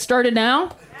want to get that started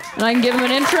now? And I can give them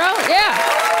an intro? Yeah.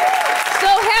 So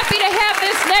happy to have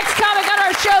this next comic on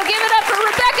our show. Give it up for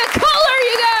Rebecca Kohler,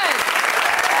 you guys.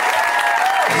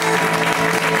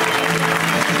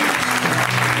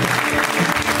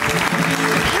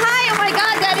 Hi, oh my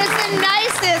God, that is the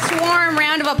nicest warm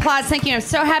round of applause. Thank you. I'm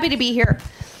so happy to be here.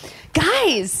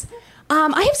 Guys,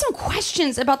 I have some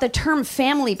questions about the term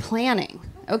family planning,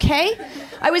 okay?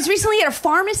 I was recently at a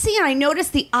pharmacy and I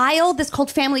noticed the aisle that's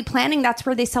called family planning. That's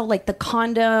where they sell like the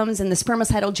condoms and the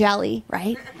spermicidal jelly,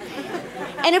 right?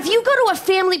 And if you go to a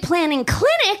family planning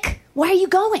clinic, why are you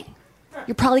going?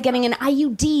 You're probably getting an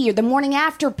IUD or the morning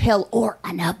after pill or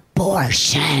an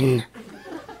abortion.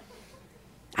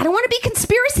 I don't want to be a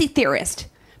conspiracy theorist,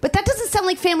 but that doesn't sound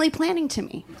like family planning to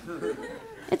me.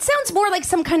 It sounds more like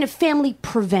some kind of family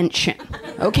prevention,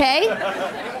 okay?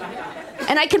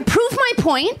 And I can prove my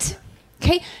point,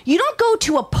 okay? You don't go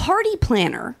to a party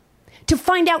planner to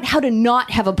find out how to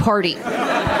not have a party,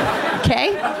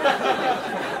 okay?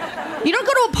 You don't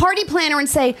go to a party planner and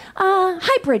say,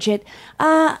 hi, Bridget.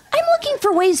 I'm looking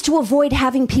for ways to avoid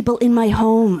having people in my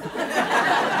home. Do you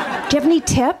have any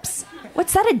tips?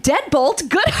 What's that, a deadbolt?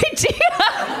 Good idea.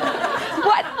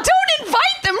 What? Don't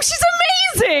invite them. She's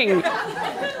amazing.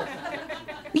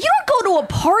 You don't go to a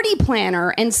party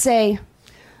planner and say,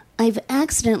 I've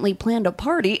accidentally planned a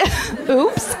party.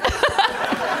 Oops.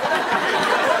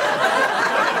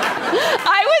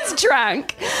 I was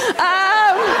drunk.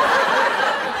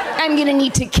 I'm going to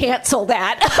need to cancel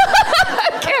that.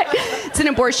 Okay. It's an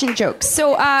abortion joke.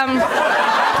 So,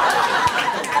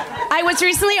 I was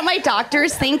recently at my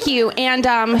doctor's, thank you, and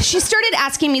she started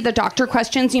asking me the doctor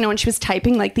questions, you know, and she was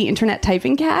typing like the internet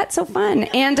typing cat, so fun.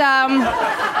 And,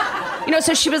 you know,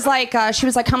 so she was like,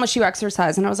 how much do you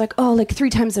exercise? And I was like, oh, like 3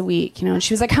 times a week, you know, and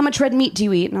she was like, how much red meat do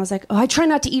you eat? And I was like, oh, I try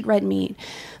not to eat red meat.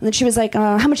 And then she was like,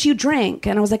 how much do you drink?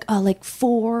 And I was like, oh, like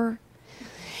 4.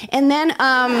 And then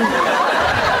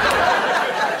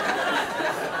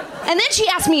she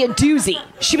asked me a doozy.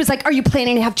 She was like, are you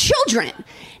planning to have children?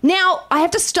 Now, I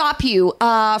have to stop you.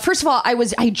 First of all,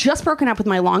 I just broken up with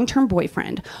my long-term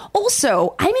boyfriend.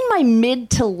 Also, I'm in my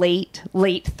mid to late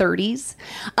 30s.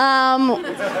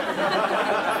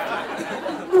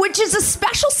 Which is a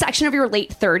special section of your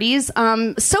late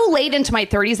 30s. So late into my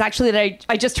 30s, actually, that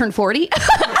I just turned 40.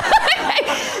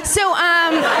 So,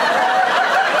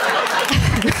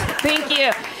 thank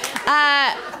you.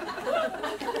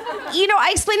 You know, I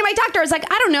explained to my doctor, I was like,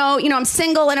 I don't know, you know, I'm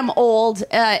single and I'm old.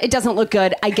 It doesn't look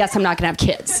good. I guess I'm not going to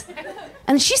have kids.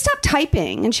 And she stopped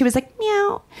typing and she was like,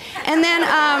 meow. And then,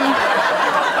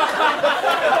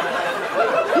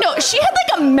 no, she had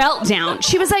like a meltdown.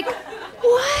 She was like,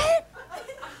 what?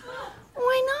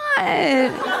 Why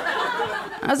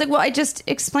I was like, well, I just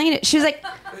explained it. She was like,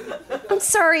 I'm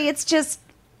sorry, it's just,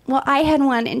 well, I had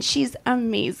one and she's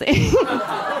amazing.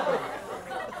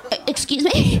 Excuse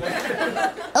me?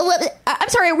 I'm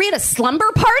sorry, are we at a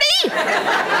slumber party? Or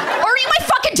are you my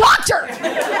fucking doctor?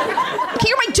 Okay,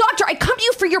 you're my doctor. I come to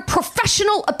you for your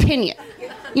professional opinion.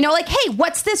 You know, like, hey,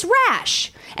 what's this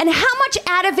rash? And how much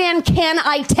Ativan can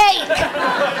I take?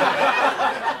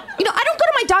 You know, I don't go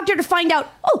to my doctor to find out,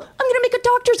 oh, I'm going to make a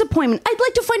doctor's appointment. I'd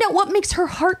like to find out what makes her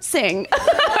heart sing.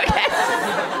 Okay?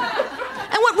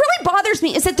 And what really bothers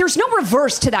me is that there's no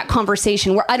reverse to that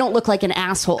conversation where I don't look like an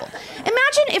asshole.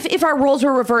 Imagine if our roles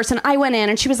were reversed and I went in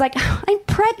and she was like, I'm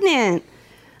pregnant.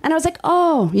 And I was like,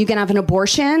 oh, you gonna have an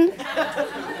abortion?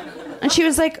 And she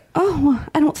was like, oh,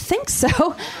 I don't think so.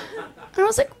 And I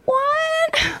was like,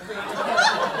 what?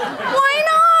 Why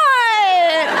not?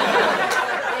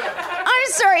 I'm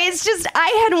sorry, it's just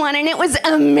I had one and it was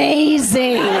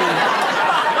amazing.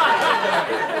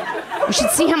 You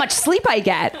should see how much sleep I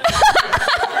get.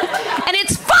 And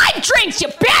it's 5 drinks, you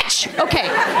bitch! Okay.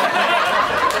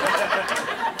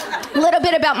 A little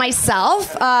bit about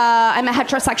myself. I'm a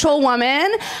heterosexual woman.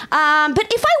 But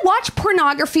if I watch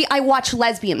pornography, I watch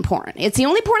lesbian porn. It's the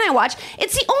only porn I watch.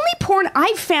 It's the only porn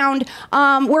I've found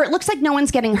where it looks like no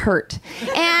one's getting hurt.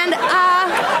 And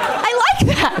I like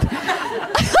that.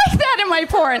 I like that in my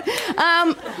porn.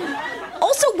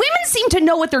 Also, women seem to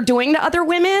know what they're doing to other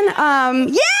women.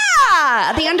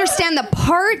 Yeah! They understand the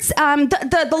parts.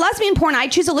 The lesbian porn I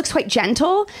choose, it looks quite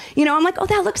gentle. You know, I'm like, oh,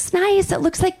 that looks nice. It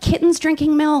looks like kittens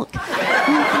drinking milk. You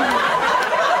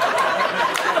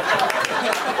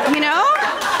know?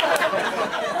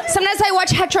 Sometimes I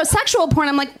watch heterosexual porn.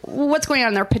 I'm like, what's going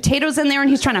on? There are potatoes in there and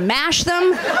he's trying to mash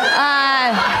them.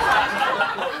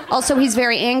 Also, he's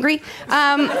very angry.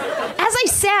 As I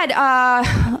said,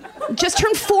 just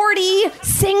turned 40,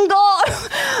 single,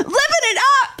 living it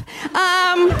up.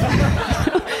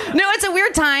 No, it's a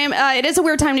weird time. It is a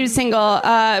weird time to be single.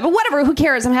 But whatever, who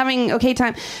cares? I'm having okay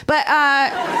time. But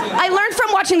I learned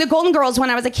from watching The Golden Girls when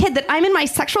I was a kid that I'm in my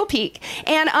sexual peak.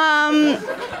 And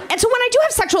so when I do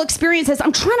have sexual experiences,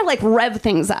 I'm trying to like rev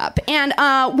things up. And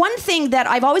one thing that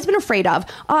I've always been afraid of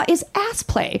is ass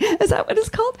play. Is that what it's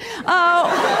called?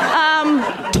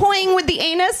 Toying with the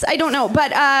anus? I don't know.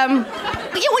 But yeah,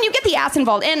 when you get the ass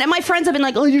involved, and my friends have been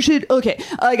like, oh, you should, okay,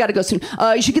 I gotta go soon.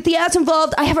 You should get the ass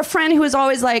involved. I have a friend who is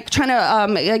always like trying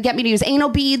to get me to use anal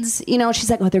beads. You know, she's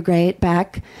like, oh, they're great.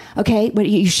 Back. Okay, but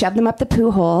you shove them up the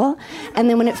poo hole, and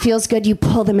then when it feels good, you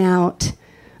pull them out.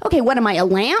 Okay, what am I, a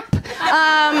lamp?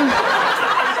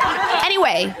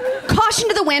 Anyway, caution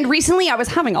to the wind. Recently, I was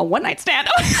having a one-night stand.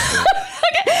 Okay.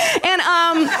 And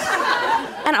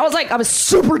I was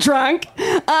super drunk.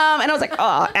 And I was like,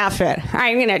 oh, F it.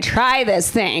 I'm going to try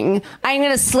this thing. I'm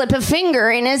going to slip a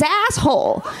finger in his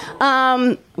asshole.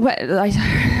 What,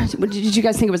 did you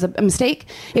guys think it was a mistake?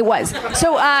 It was.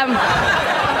 So,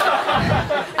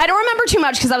 I don't remember too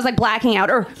much because I was like blacking out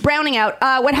or browning out.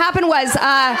 What happened was,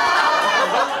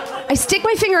 I stick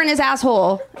my finger in his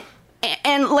asshole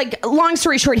and like, long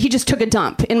story short, he just took a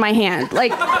dump in my hand.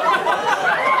 Like,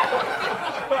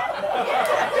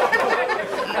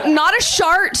 not a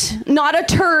shart, not a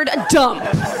turd, a dump.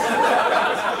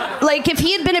 Like, if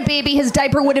he had been a baby, his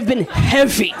diaper would have been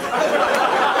heavy. And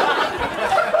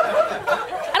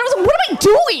I was like, what am I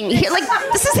doing here? Like,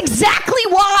 this is exactly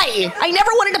why I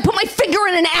never wanted to put my finger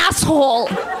in an asshole.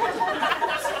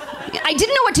 I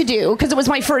didn't know what to do because it was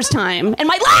my first time. And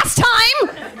my last time!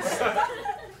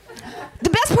 The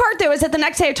best part, though, is that the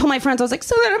next day I told my friends, I was like,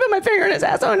 so then I put my finger in his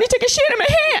asshole and he took a shit in my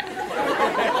hand.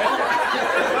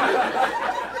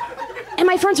 And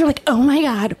my friends were like, oh my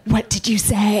God, what did you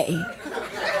say?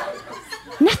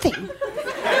 Nothing.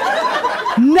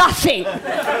 Nothing.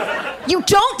 You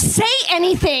don't say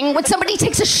anything when somebody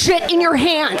takes a shit in your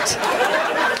hand.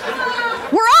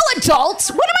 We're all adults.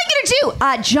 What am I going to do?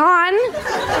 John,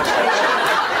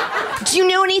 do you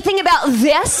know anything about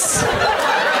this?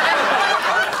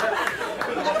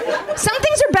 Some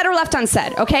things are better left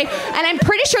unsaid, okay? And I'm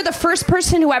pretty sure the first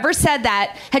person who ever said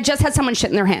that had just had someone shit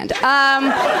in their hand.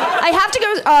 I have to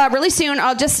go really soon.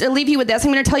 I'll just leave you with this.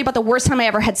 I'm going to tell you about the worst time I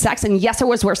ever had sex, and yes, it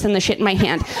was worse than the shit in my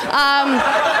hand.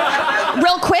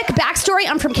 Real quick, backstory.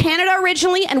 I'm from Canada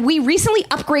originally, and we recently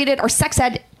upgraded our sex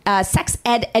ed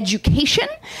education.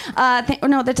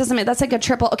 No, that doesn't mean, that's like a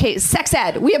triple. Okay, sex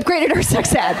ed. We upgraded our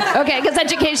sex ed. Okay, because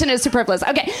education is superfluous.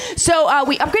 Okay, so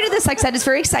we upgraded the sex ed. It's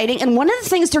very exciting. And one of the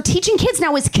things they're teaching kids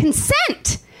now is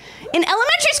consent in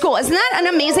elementary school. Isn't that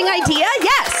an amazing idea?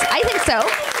 Yes, I think so.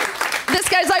 this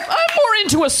guy's like, I'm more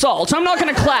into assault. I'm not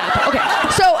going to clap. Okay.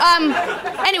 So,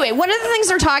 anyway, one of the things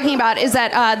they're talking about is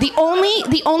that the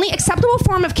only acceptable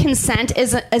form of consent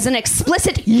is an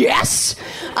explicit yes,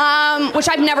 which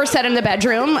I've never said in the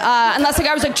bedroom, unless the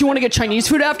guy was like, do you want to get Chinese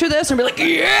food after this? And I'd be like,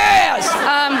 yes.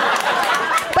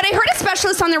 But I heard a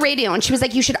specialist on the radio, and she was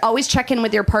like, you should always check in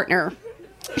with your partner.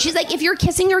 She's like, if you're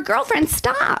kissing your girlfriend,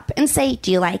 stop and say,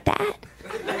 do you like that?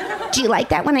 Do you like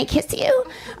that when I kiss you?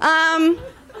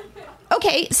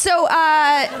 Okay, so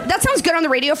that sounds good on the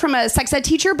radio from a sex ed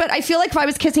teacher, but I feel like if I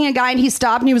was kissing a guy and he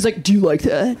stopped and he was like, do you like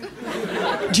that?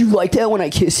 Do you like that when I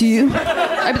kiss you?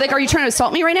 I'd be like, are you trying to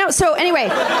assault me right now? So anyway,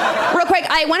 real quick,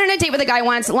 I went on a date with a guy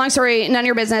once, long story, none of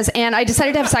your business, and I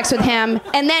decided to have sex with him,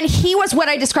 and then he was what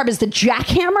I describe as the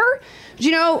jackhammer. Do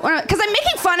you know, because I'm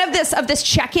making fun of this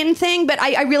check-in thing, but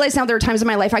I realize now there are times in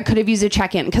my life I could have used a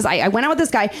check-in, because I went out with this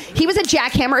guy. He was a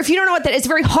jackhammer. If you don't know what that is,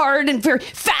 very hard and very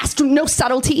fast, no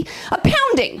subtlety. A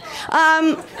pounding.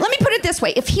 Let me put it this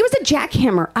way. If he was a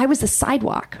jackhammer, I was the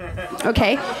sidewalk,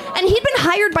 okay? And he'd been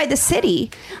hired by the city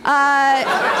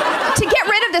to get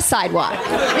rid of the sidewalk.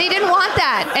 They didn't want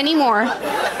that anymore. And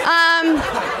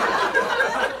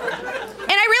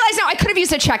I realize now I could have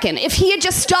used a check-in. If he had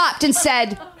just stopped and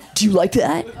said, do you like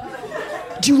that?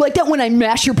 Do you like that when I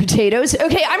mash your potatoes?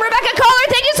 Okay, I'm Rebecca Kohler.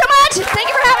 Thank you so much. Thank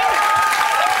you for having me.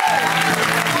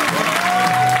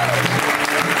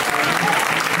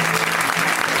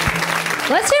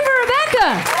 Let's hear for Rebecca.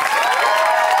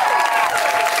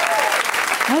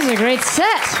 That was a great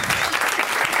set.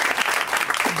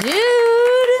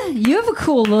 Dude, you have a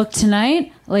cool look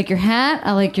tonight. I like your hat.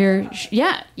 I like your...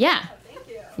 Yeah. Thank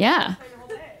you. Yeah.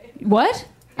 What?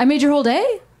 I made your whole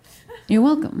day? You're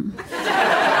welcome.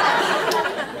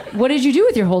 What did you do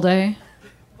with your whole day?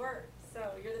 Work, so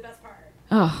you're the best part.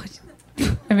 Oh,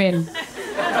 I mean,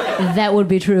 that would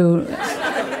be true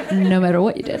no matter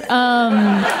what you did.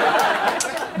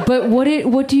 But what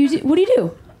do you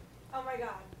do? Oh my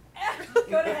god.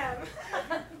 Go to him.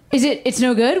 It's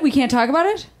no good? We can't talk about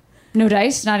it? No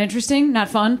dice? Not interesting? Not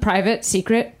fun? Private?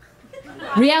 Secret?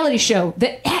 Reality show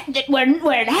where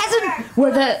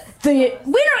the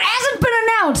winner hasn't been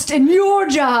announced, and your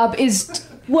job is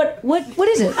what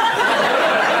is it?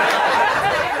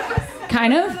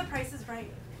 Kind of. The Price is Right,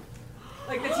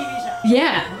 like the TV show.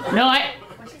 Yeah. No,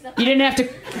 you didn't have to.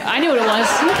 I knew what it was.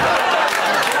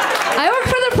 I work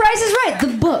for The Price is Right, the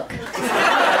book.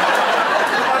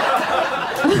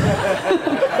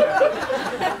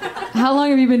 How long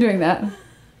have you been doing that?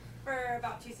 For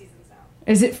about 2 seasons now.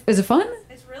 Is it fun?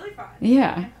 It's really fun.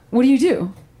 Yeah. What do you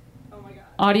do? Oh my god.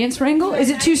 Audience wrangle? Is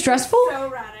it too stressful? So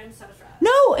rad. I'm so stressed.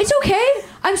 No, it's okay.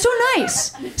 I'm so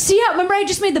nice. See how? Remember, I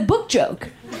just made the book joke.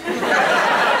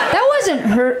 That wasn't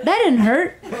hurt. That didn't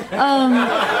hurt.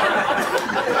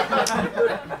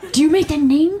 Do you make the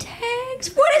name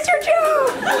tags? What is your job?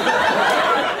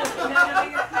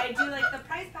 I do like the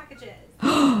prize packages.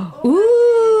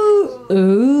 Ooh.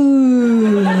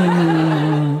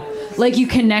 Like you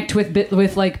connect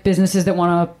with like businesses that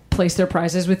want to place their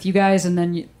prizes with you guys, and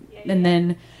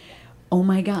then, oh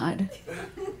my god,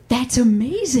 that's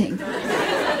amazing.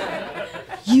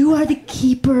 You are the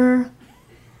keeper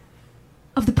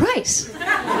of the prize.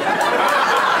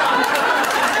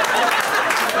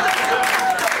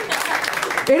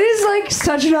 It is like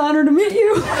such an honor to meet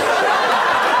you. The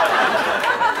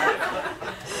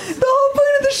whole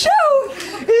point of the show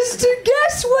is to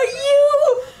guess what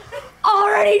you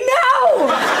already know.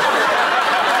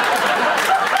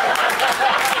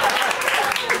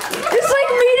 It's like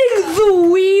meeting the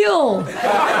wheel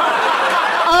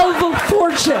of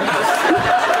fortune.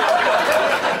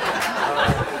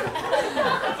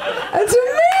 That's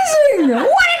amazing!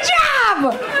 What a job!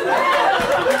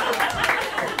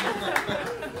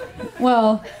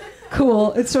 Well,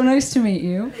 cool. It's so nice to meet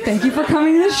you. Thank you for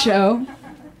coming to the show.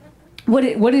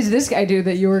 What does this guy do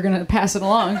that you were going to pass it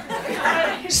along?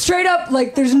 Straight up,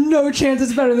 like, there's no chance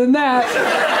it's better than that.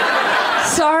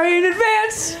 Sorry in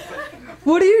advance.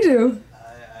 What do you do?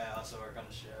 I also work on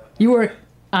the show. You work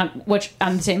on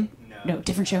on the same? No,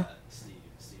 different show. Steve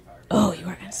Harvey. Oh, you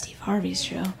work on Steve Harvey's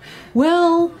show.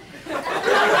 Well,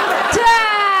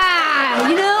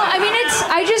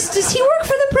 does he work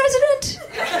for the president?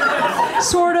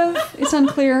 Sort of. It's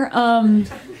unclear.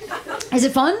 Is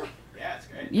it fun? Yeah, it's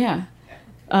great. Yeah.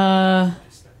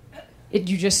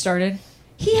 You just started?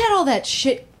 He had all that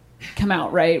shit come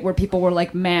out, right? Where people were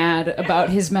like mad about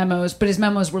his memos, but his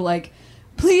memos were like,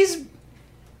 please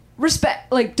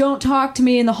respect, like, don't talk to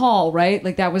me in the hall, right?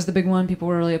 Like, that was the big one. People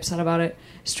were really upset about it.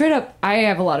 Straight up, I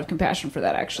have a lot of compassion for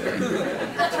that, actually.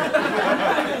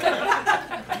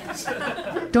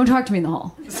 Don't talk to me in the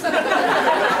hall.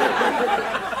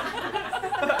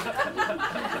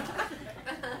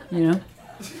 You know?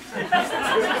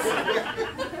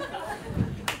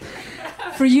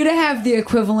 For you to have the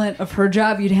equivalent of her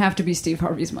job, you'd have to be Steve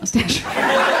Harvey's mustache.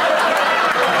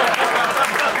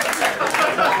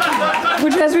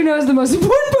 Which, as we know, is the most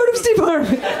important part of Steve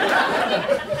Harvey.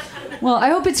 Well, I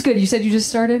hope it's good. You said you just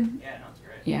started? Yeah, no, it's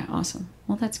great. Yeah, awesome.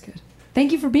 Well, that's good.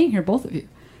 Thank you for being here, both of you.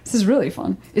 This is really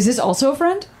fun. Is this also a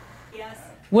friend? Yes.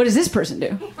 What does this person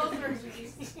do?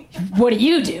 What do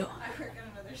you do? I work on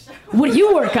another show. What do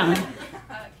you work on?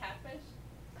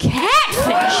 Catfish.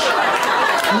 Catfish!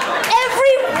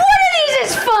 Every one of these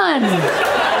is fun!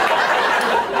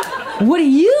 What do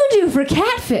you do for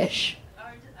Catfish?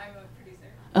 I'm a producer.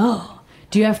 Oh,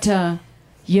 do you have to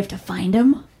find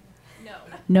them? No.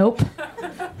 Nope.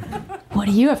 What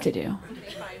do you have to do?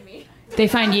 They find me. They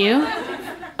find you?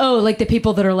 Oh, like the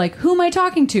people that are like, who am I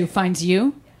talking to? Finds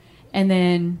you, and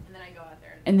then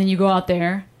And then I go out there you go out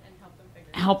there,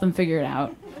 and help them figure it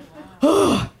out.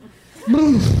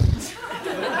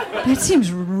 That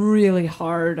seems really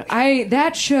hard.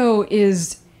 That show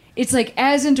it's like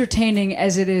as entertaining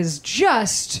as it is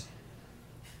just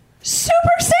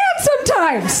super sad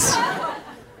sometimes.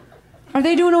 Are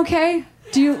they doing okay?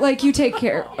 Do you you take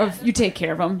care of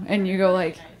them and you go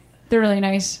like, they're really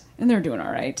nice and they're doing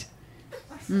all right.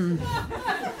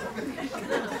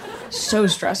 So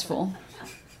stressful.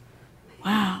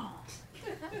 Wow.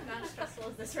 Not as stressful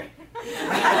as this right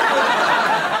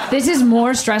now. This is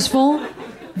more stressful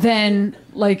than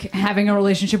having a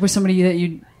relationship with somebody that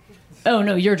you. Oh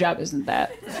no, your job isn't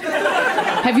that.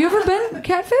 Have you ever been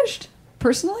catfished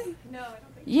personally? No, I don't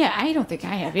think. Yeah, I don't think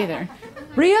I have either.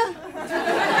 Rhea?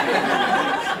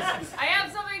 I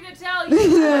have something to tell you.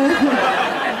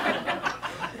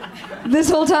 This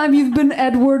whole time you've been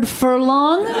Edward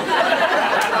Furlong? Easy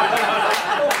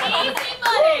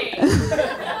money.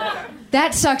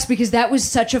 That sucks because that was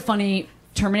such a funny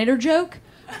Terminator joke,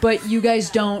 but you guys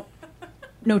don't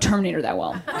know Terminator that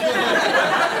well.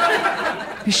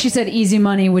 She said easy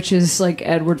money, which is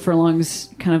Edward Furlong's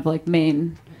kind of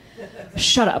main.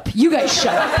 Shut up. You guys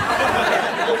shut up.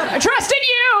 I trust in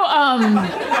you!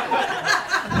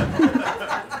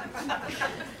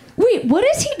 Wait, what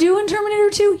does he do in Terminator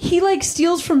 2? He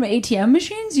steals from ATM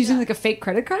machines using a fake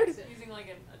credit card? Using an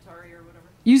Atari or whatever.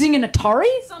 Using an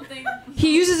Atari? Something.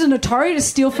 He uses an Atari to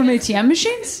steal from ATM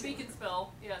machines? Speak and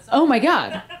spell. Yeah. Oh my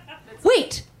god.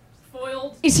 Wait,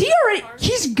 Foiled. is he already...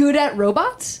 He's good at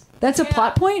robots? That's a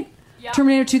plot point? Yeah.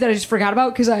 Terminator 2 that I just forgot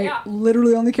about because I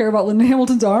literally only care about Linda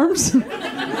Hamilton's arms. Taught him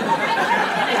how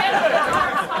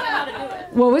to do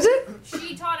it. What was it?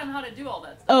 She taught him how to do all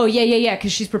that stuff. Oh, yeah,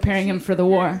 because she's preparing him for the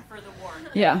war. For the war.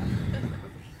 Yeah.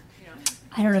 You know.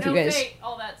 I don't know if No you guys... fate,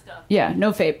 all that stuff. Yeah,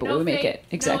 no fate, but No we make fate, it.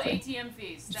 Exactly. No ATM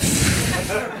fees.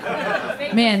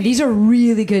 That's Man, these are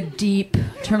really good, deep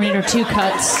Terminator 2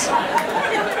 cuts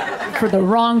for the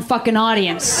wrong fucking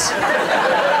audience.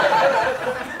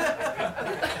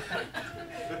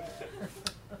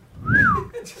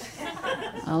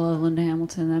 I love Linda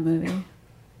Hamilton in that movie.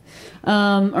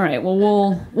 All right,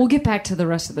 well, we'll get back to the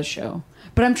rest of the show.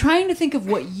 But I'm trying to think of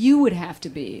what you would have to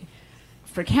be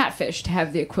for Catfish to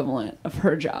have the equivalent of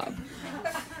her job.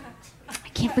 I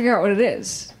can't figure out what it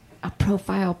is. A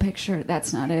profile picture,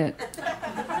 that's not it.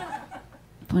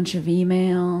 Bunch of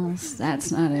emails,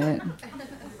 that's not it.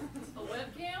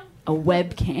 A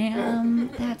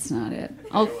webcam, that's not it.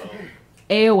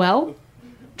 AOL?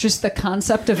 Just the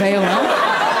concept of AOL?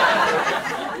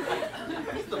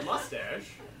 The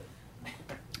mustache.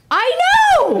 I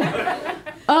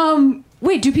know!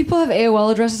 Wait, do people have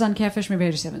AOL addresses on Catfish? Maybe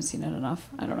I just haven't seen it enough.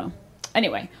 I don't know.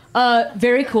 Anyway,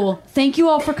 very cool. Thank you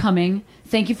all for coming.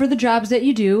 Thank you for the jobs that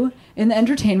you do in the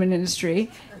entertainment industry.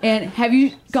 And have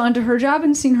you gone to her job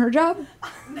and seen her job?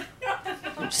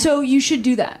 So you should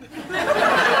do that.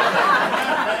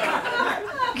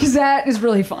 Because that is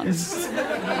really fun,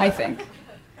 I think.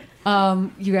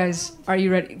 You guys, are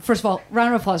you ready? First of all,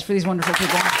 round of applause for these wonderful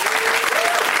people.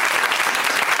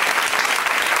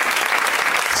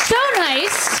 So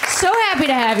nice. So happy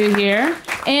to have you here.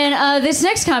 And this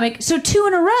next comic, so 2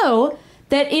 in a row,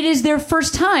 that it is their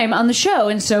first time on the show.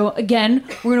 And so, again,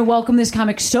 we're going to welcome this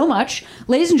comic so much.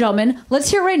 Ladies and gentlemen, let's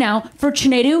hear it right now for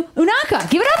Chinedu Unaka.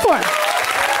 Give it up for him.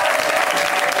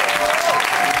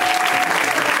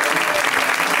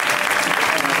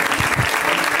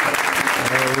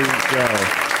 There we go.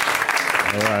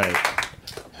 All right.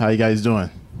 How you guys doing?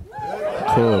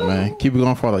 Cool, man. Keep it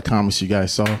going for all the comments you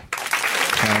guys saw.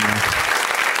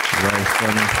 Very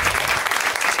funny.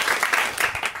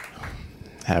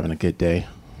 Having a good day.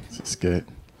 It's good.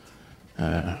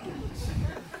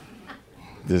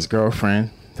 This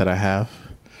girlfriend that I have,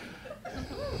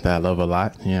 that I love a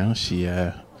lot, you know, she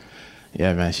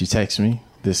Yeah, man, she texted me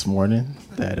this morning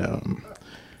that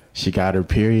she got her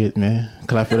period, man.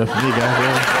 Clap it up for me,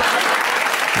 guys.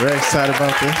 Very excited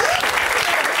about this.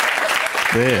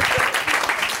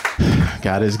 Yeah.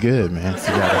 God is good, man.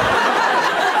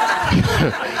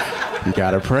 You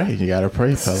gotta pray. You gotta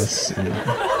pray, fellas. You know.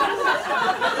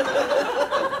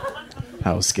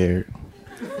 I was scared.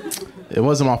 It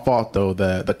wasn't my fault, though.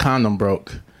 The condom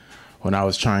broke when I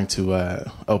was trying to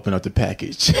open up the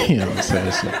package. You know what I'm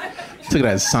saying? So I took it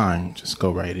as a sign. Just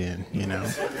go right in, you know.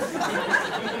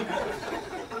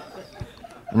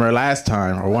 Remember last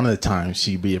time, or one of the times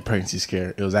she be a pregnancy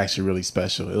scare, it was actually really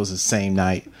special. It was the same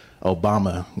night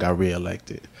Obama got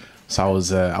reelected. So I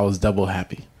was double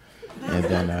happy. And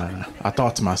then I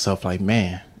thought to myself, like,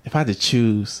 man, if I had to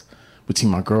choose between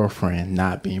my girlfriend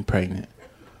not being pregnant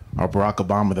or Barack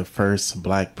Obama, the first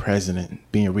black president,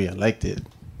 being reelected,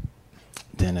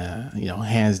 then,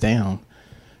 hands down,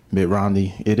 Mitt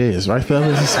Romney, it is. Right,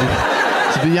 fellas?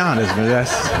 To be honest, man,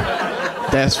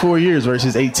 that's 4 years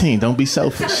versus 18. Don't be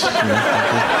selfish. You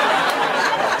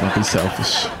know? Don't be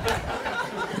selfish.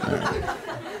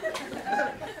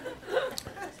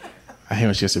 I hate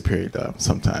when she gets her period, though.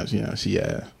 Sometimes, you know, she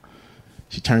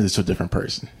turns into a different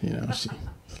person. You know,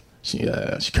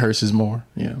 she curses more.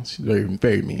 You know, she's very,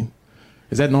 very mean.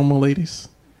 Is that normal, ladies?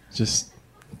 Just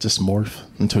morph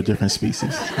into a different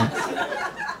species.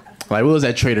 Like, we was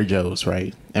at Trader Joe's,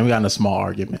 right? And we got in a small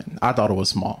argument. I thought it was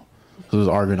small. It was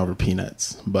arguing over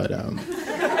peanuts, but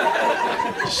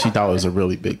she thought it was a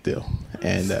really big deal.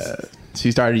 And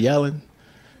she started yelling,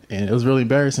 and it was really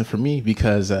embarrassing for me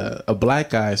because a black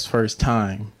guy's first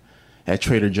time at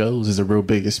Trader Joe's is a real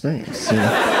big experience. You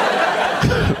know?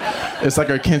 It's like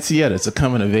our quinceañera. It's a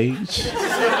coming of age.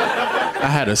 I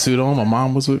had a suit on. My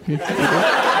mom was with me.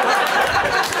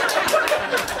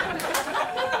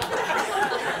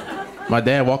 My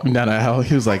dad walked me down the aisle.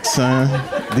 He was like, son,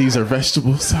 these are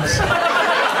vegetables.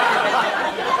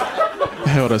 I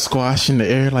held a squash in the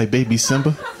air like baby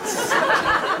Simba.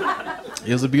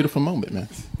 It was a beautiful moment, man.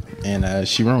 And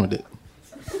she ruined it.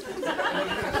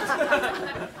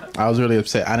 I was really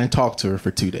upset. I didn't talk to her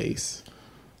for 2 days.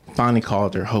 Finally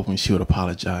called her, hoping she would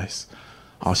apologize.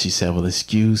 All she said, well,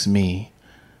 excuse me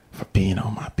for being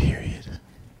on my period.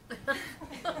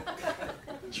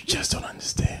 You just don't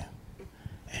understand.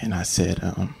 And I said,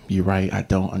 you're right, I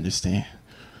don't understand.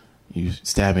 You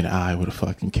stab me in the eye with a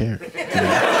fucking carrot. You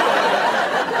know?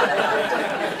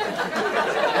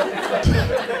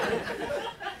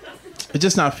 It's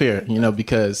just not fair, you know,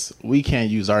 because we can't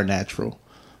use our natural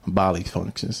bodily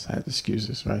functions as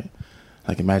excuses, right?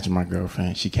 Like, imagine my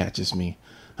girlfriend, she catches me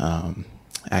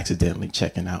accidentally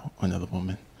checking out another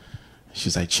woman.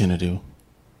 She's like, Chinadu,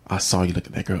 I saw you look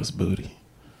at that girl's booty.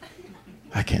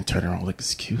 I can't turn around and look,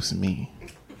 excuse me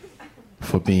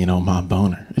for being on my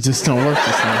boner. It just don't work.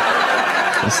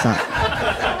 It's not.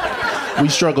 We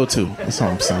struggle too. That's all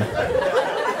I'm saying.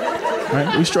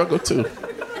 Right? We struggle too.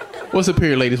 What's the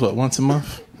period, ladies? What, once a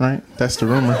month? Right? That's the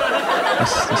rumor.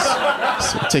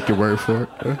 Let's take your word for it.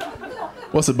 Right?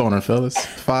 What's a boner, fellas?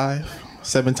 5,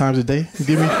 7 times a day?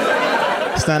 Give me.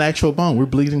 It's not actual bone. We're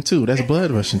bleeding too. That's blood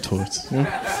rushing towards. You know?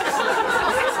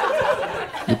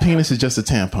 The penis is just a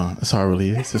tampon. That's all it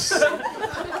really is. It's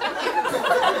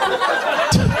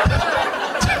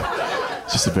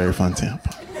just a very fun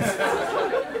tampon.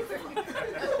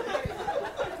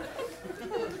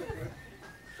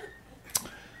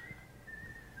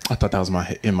 I thought that was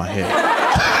in my head.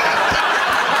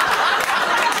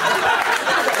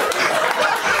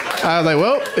 I was like,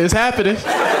 well, it's happening.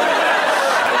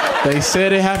 They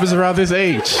said it happens around this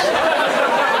age.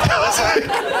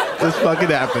 It's fucking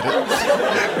happening.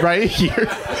 Right here.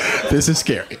 This is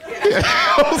scary.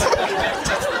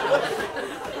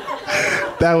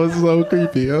 That was so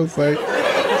creepy. I was like,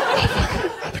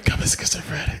 oh, I'm becoming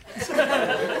schizophrenic.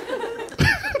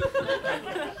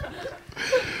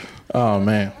 Oh,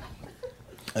 man.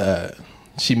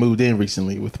 She moved in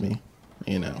recently with me,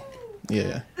 you know.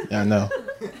 Yeah, I know.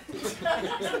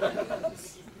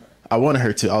 I wanted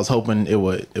her to. I was hoping it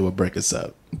would break us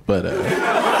up, but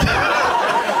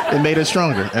it made us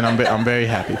stronger, and I'm very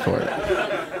happy for it.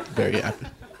 Very happy.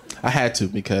 I had to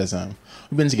because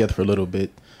we've been together for a little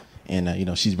bit, and you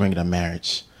know, she's bringing up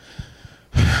marriage,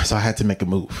 so I had to make a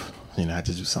move. You know, I had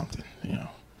to do something. You know,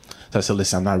 so I said,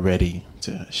 listen, I'm not ready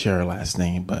to share her last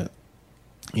name, but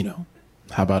you know,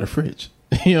 how about a fridge?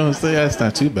 You know what I'm saying? That's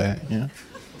not too bad. You know.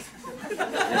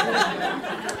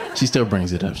 She still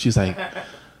brings it up. She's like,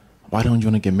 why don't you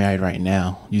want to get married right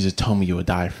now? You just told me you would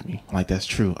die for me. I'm like, that's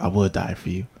true. I would die for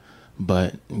you.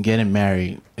 But getting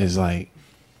married is like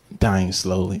dying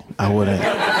slowly. I wouldn't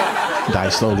die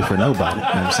slowly for nobody. You know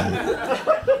what I'm saying?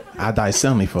 I die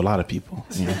suddenly for a lot of people.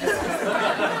 You know?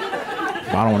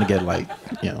 I don't want to get like,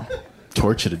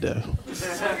 tortured to death.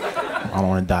 I don't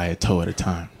want to die a toe at a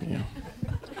time. You know?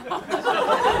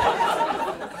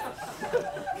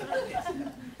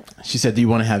 She said, "Do you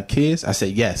want to have kids?" I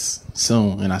said, "Yes,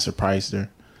 soon." And I surprised her.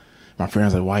 My friend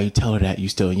was like, "Why you tell her that? You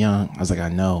still young?" I was like, "I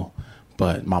know,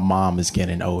 but my mom is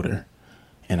getting older,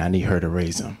 and I need her to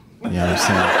raise them." You know what I'm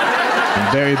saying?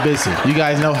 I'm very busy. You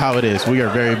guys know how it is. We are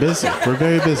very busy. We're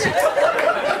very busy.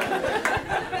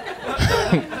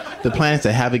 The plan is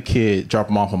to have a kid, drop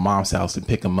him off at mom's house, and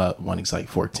pick him up when he's like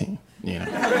 14. You know,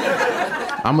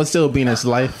 I'm gonna still be in his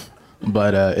life,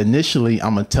 but initially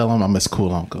I'm gonna tell him I'm his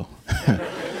cool uncle.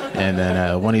 And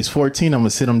then when he's 14, I'm gonna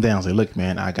sit him down and say, "Look,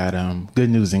 man, I got good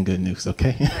news and good news,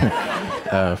 okay?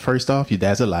 First off, your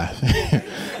dad's alive.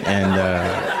 And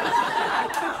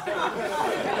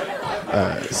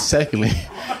secondly,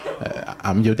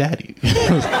 I'm your daddy."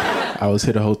 I was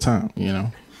here the whole time, you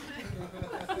know?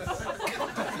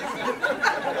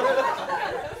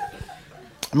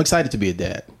 I'm excited to be a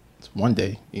dad. One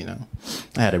day, you know.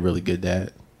 I had a really good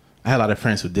dad. I had a lot of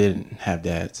friends who didn't have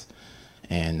dads.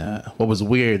 And what was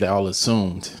weird, they all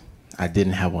assumed I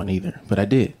didn't have one either, but I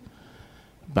did.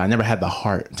 But I never had the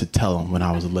heart to tell them when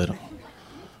I was little.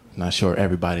 I'm not sure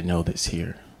everybody know this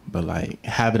here, but like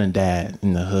having a dad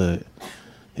in the hood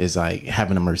is like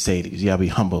having a Mercedes. You gotta be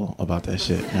humble about that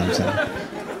shit. You know what I'm saying?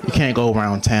 You can't go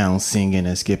around town singing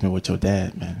and skipping with your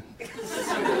dad, man.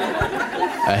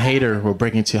 A hater will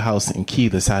break into your house and key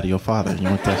the side of your father. You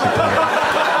want that shit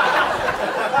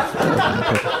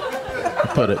to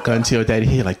put a gun to your daddy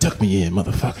head, like, "Tuck me in,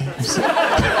 motherfucker."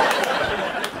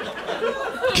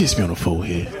 Kiss me on the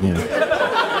forehead, you know.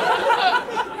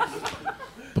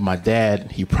 But my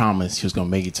dad, he promised he was gonna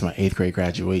make it to my 8th grade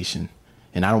graduation.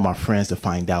 And I don't want my friends to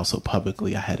find out so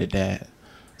publicly I had a dad.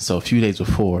 So a few days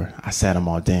before, I sat them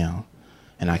all down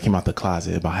and I came out the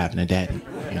closet about having a daddy,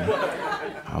 you know.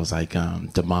 I was like,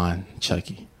 Damon,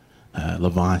 Chucky,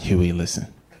 Levon, Huey, listen.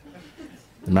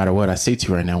 No matter what I say to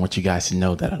you right now, I want you guys to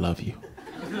know that I love you.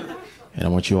 And I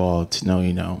want you all to know,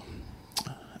 you know,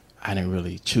 I didn't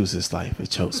really choose this life. It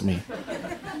chose me.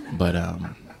 But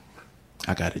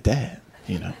I got a dad,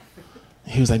 you know.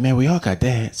 He was like, "Man, we all got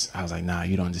dads." I was like, "Nah,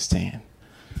 you don't understand.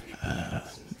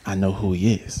 I know who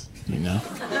he is, you know."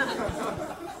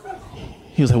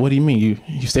 He was like, "What do you mean?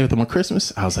 You stay with him on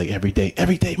Christmas?" I was like, every day,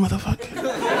 motherfucker.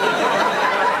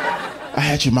 I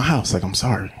had you in my house. Like, I'm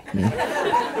sorry. You know?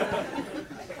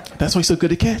 That's why he's so good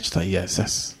to catch. Like, yes,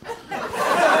 that's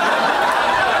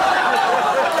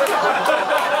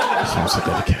why I'm so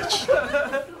good to catch.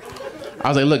 I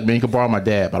was like, "Look, man, you can borrow my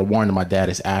dad," but I warned him my dad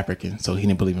is African, so he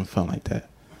didn't believe in fun like that.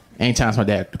 Anytime my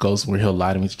dad goes where he'll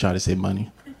lie to me to try to save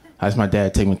money. I asked my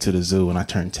dad to take me to the zoo when I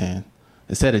turned 10.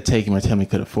 Instead of taking me and telling me he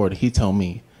could afford it, he told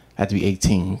me I had to be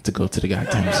 18 to go to the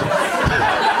goddamn zoo.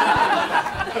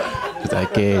 He's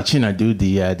like, dude,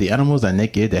 the animals are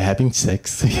naked, they're having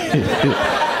sex. You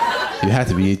have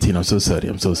to be 18, I'm so sorry.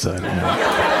 You know?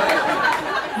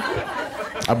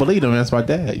 I believed him, that's my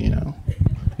dad, you know.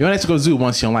 You only have to go to the zoo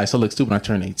once in your life, so I look stupid when I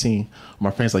turn 18.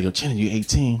 My friend's like, "Yo, Chinna, you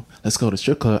 18? Let's go to the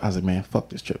strip club." I was like, "Man, fuck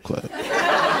this strip club.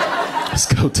 Let's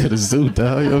go to the zoo,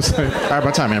 dog." You know what I'm saying? All right,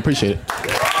 my time, man. Appreciate it.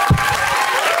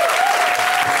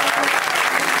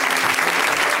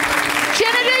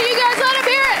 Chinna, you guys let him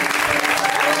hear it.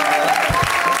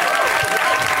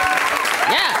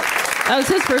 Yeah, that was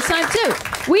his first time, too.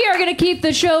 We are going to keep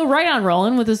the show right on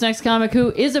rolling with this next comic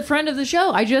who is a friend of the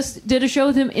show. I just did a show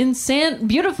with him in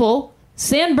beautiful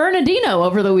San Bernardino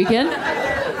over the weekend.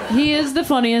 He is the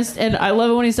funniest, and I love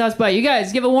it when he stops by. You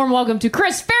guys, give a warm welcome to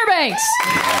Chris Fairbanks.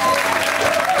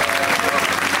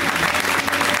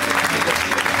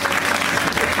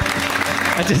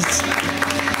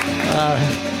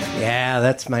 Yeah,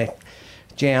 that's my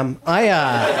jam.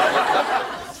 I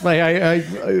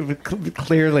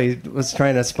clearly was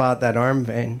trying to spot that arm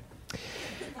vein.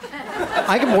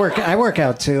 I work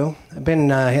out too. I've been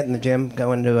hitting the gym,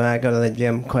 I go to the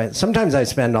gym quite. Sometimes I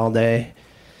spend all day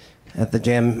at the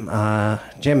gym.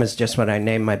 Gym is just what I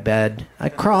name my bed. I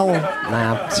crawl.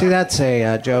 Nah, see, that's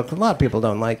a joke. A lot of people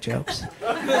don't like jokes.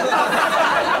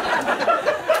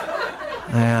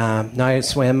 No, I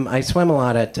swim. I swim a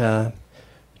lot at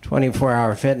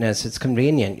 24-Hour Fitness. It's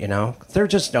convenient, you know. They're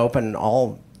just open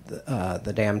all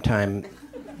the damn time,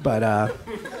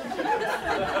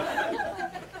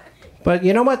 But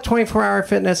you know what? 24-Hour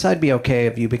Fitness, I'd be okay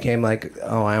if you became like,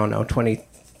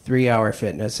 23-Hour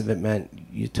Fitness, if it meant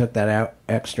you took that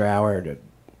extra hour to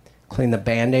clean the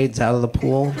Band-Aids out of the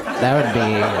pool. That would be,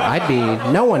 I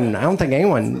don't think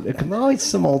anyone, always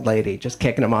some old lady just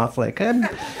kicking them off like, I'm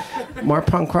more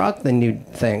punk rock than you'd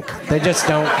think. They just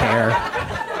don't care.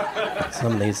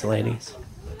 Some of these ladies.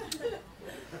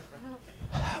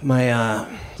 My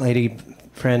lady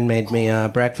friend made me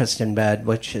breakfast in bed,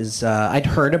 which is, I'd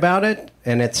heard about it,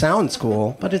 and it sounds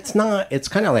cool, but it's not. It's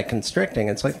kind of like constricting.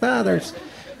 It's like, there's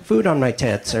food on my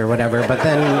tits or whatever, but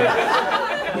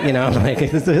then, you know, like,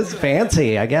 it's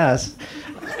fancy, I guess.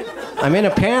 I'm in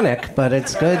a panic, but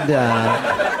it's good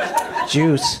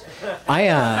juice.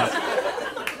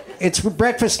 It's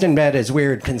breakfast in bed is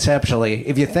weird conceptually,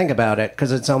 if you think about it,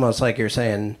 because it's almost like you're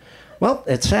saying, well,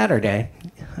 it's Saturday.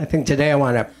 I think today I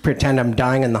want to pretend I'm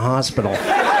dying in the hospital. You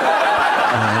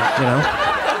know?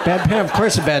 Bedpan, of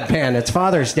course a bedpan. It's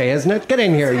Father's Day, isn't it? Get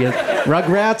in here, you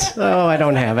rugrats. Oh, I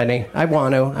don't have any. I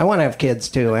want to. I want to have kids,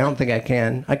 too. I don't think I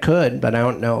can. I could, but I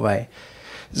don't know if I...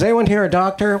 Is anyone here a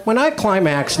doctor? When I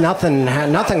climax, nothing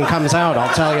comes out,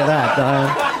 I'll tell you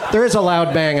that. There is a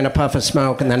loud bang and a puff of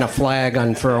smoke, and then a flag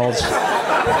unfurls.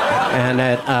 And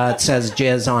it says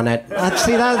jizz on it.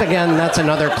 See that again? That's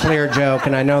another clear joke,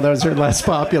 and I know those are less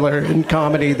popular in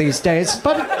comedy these days.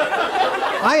 But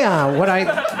what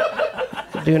I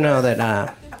do know that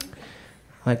I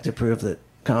like to prove that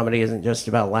comedy isn't just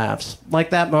about laughs. Like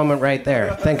that moment right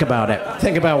there. Think about it.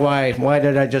 Think about why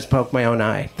did I just poke my own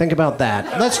eye? Think about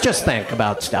that. Let's just think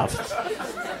about stuff.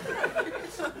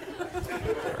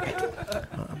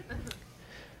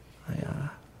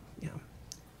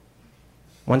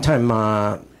 One time,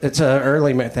 it's an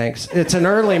early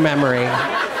memory.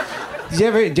 Do you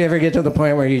ever get to the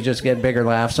point where you just get bigger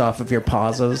laughs off of your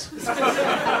pauses?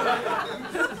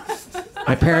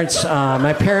 I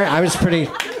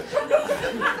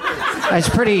was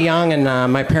pretty young,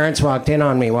 and my parents walked in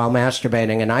on me while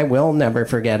masturbating, and I will never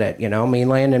forget it. You know, me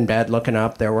laying in bed looking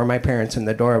up, there were my parents in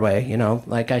the doorway. You know,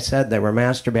 like I said, they were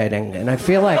masturbating, and I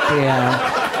feel like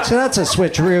so that's a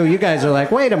switcheroo. You guys are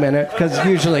like, wait a minute, because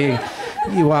usually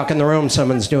you walk in the room,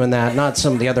 someone's doing that, not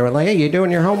some of the other, like, hey, you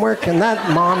doing your homework? And that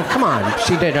mom, come on,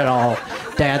 she did it all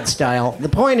dad style. The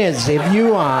point is, if you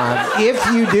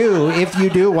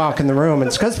do walk in the room,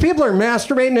 it's because people are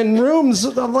masturbating in rooms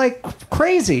like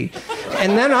crazy.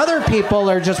 And then other people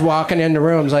are just walking into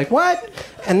rooms like, what?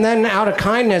 And then out of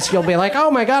kindness, you'll be like, oh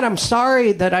my God, I'm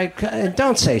sorry that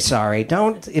don't say sorry.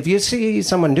 If you see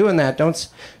someone doing that,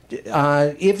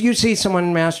 if you see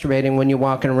someone masturbating when you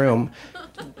walk in a room,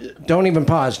 don't even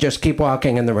pause. Just keep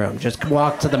walking in the room. Just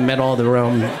walk to the middle of the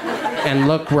room and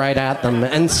look right at them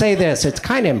and say this. It's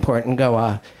kind of important.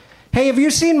 Go, hey, have you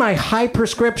seen my high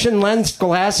prescription lensed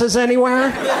glasses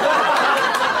anywhere?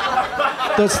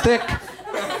 Those thick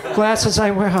glasses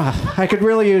I wear. I could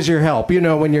really use your help. You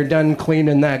know, when you're done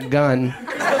cleaning that gun.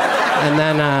 And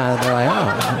then they're like,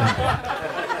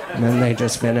 oh. And then they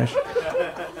just finish.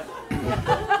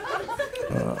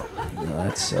 Oh, no,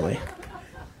 that's silly.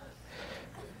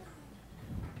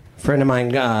 Friend of mine,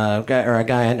 a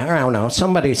guy, I don't know,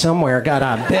 somebody somewhere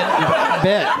got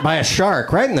bit by a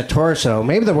shark right in the torso.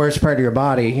 Maybe the worst part of your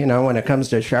body, you know, when it comes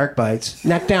to shark bites.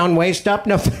 Neck down, waist up,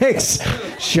 no thanks,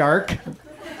 shark.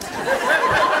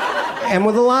 And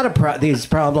with a lot of these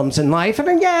problems in life, I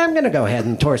mean, yeah, I'm going to go ahead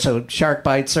and torso shark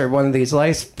bites are one of these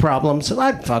life problems. So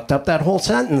I fucked up that whole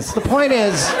sentence. The point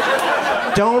is...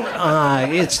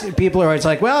 people are always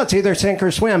like, well, it's either sink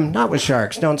or swim. Not with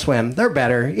sharks. Don't swim. They're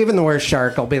better. Even the worst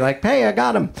shark will be like, hey, I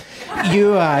got him.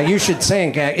 You should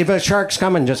sink. If a shark's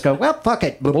coming, just go, well, fuck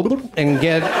it, and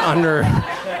get under,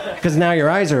 because now your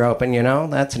eyes are open, you know?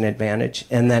 That's an advantage.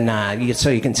 And then so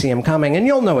you can see him coming, and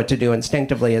you'll know what to do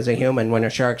instinctively as a human when a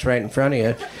shark's right in front of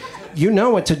you. You know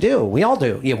what to do. We all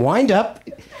do. You wind up,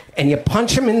 and you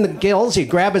punch him in the gills, you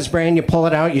grab his brain, you pull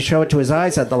it out, you show it to his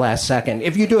eyes at the last second.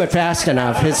 If you do it fast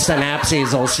enough, his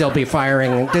synapses will still be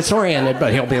firing disoriented,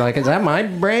 but he'll be like, is that my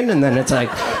brain? And then it's like,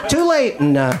 too late,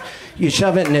 and you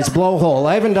shove it in his blowhole.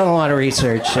 I haven't done a lot of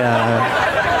research. On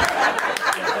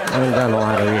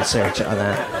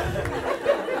that.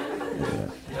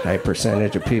 High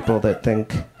percentage of people that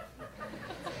think...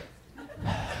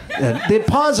 the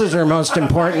pauses are most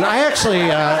important.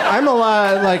 I'm a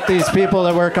lot like these people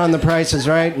that work on The Price is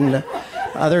Right and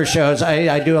other shows.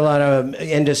 I do a lot of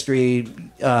industry.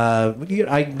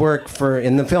 I work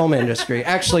in the film industry.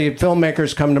 Actually,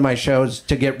 filmmakers come to my shows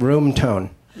to get room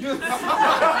tone.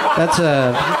 That's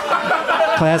a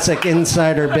classic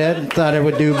insider bit. Thought it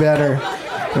would do better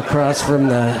across from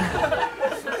the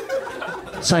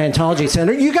Scientology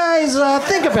Center. You guys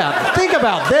think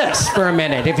about this for a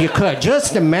minute, if you could.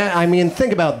 Just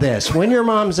think about this. When your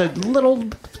mom's a little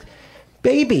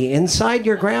baby inside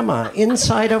your grandma,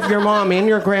 inside of your mom, in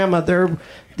your grandma. There are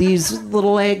these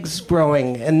little eggs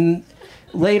growing, and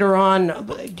later on,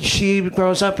 she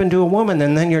grows up into a woman,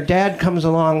 and then your dad comes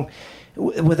along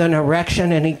with an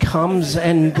erection, and he comes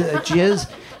and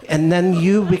jizz, and then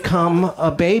you become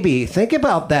a baby. Think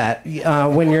about that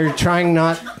when you're trying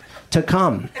not to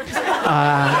come.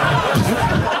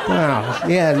 Wow,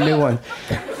 yeah, new one.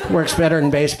 Works better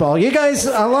in baseball. You guys,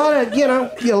 a lot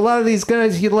of these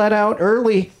guys you let out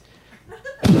early.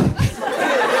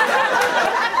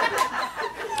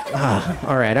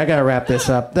 All right, I gotta wrap this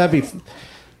up. All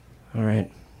right.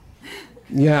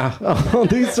 Yeah. Oh,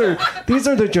 these are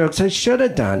the jokes I should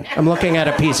have done. I'm looking at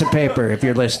a piece of paper if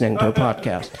you're listening to a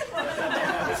podcast.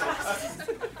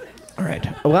 All right.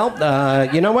 Well,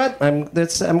 you know what? I'm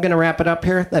going to wrap it up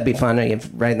here. That'd be funny if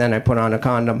right then I put on a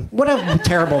condom. What a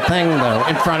terrible thing, though,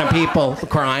 in front of people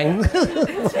crying.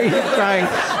 Why are you crying?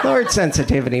 Lowered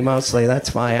sensitivity, mostly.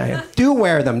 That's why I do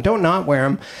wear them. Don't not wear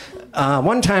them.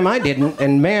 One time I didn't,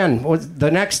 and man,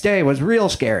 the next day was real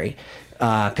scary.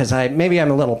 Because maybe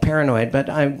I'm a little paranoid,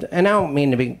 and I don't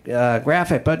mean to be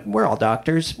graphic, but we're all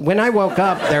doctors. When I woke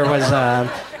up, there was a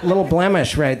little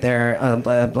blemish right there,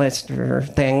 a blister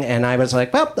thing, and I was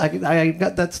like, well, I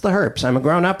got that's the herpes. I'm a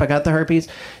grown up. I got the herpes.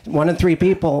 1 in 3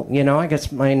 people, I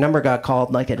guess my number got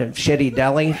called like at a shitty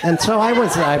deli, and so I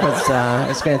was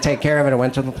going to take care of it. I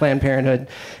went to the Planned Parenthood,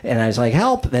 and I was like,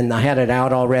 help, and I had it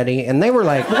out already, and they were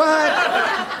like, what?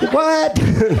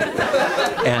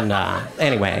 And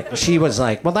anyway, she was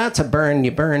like, well, that's a burn.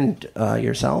 You burned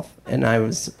yourself. And I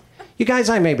was, you guys,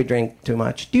 I maybe drink too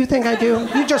much. Do you think I do?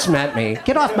 You just met me.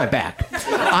 Get off my back.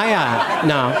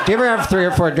 No. Do you ever have 3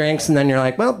 or 4 drinks and then you're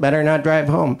like, well, better not drive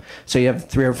home? So you have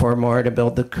 3 or 4 more to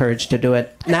build the courage to do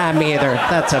it? Nah, me either.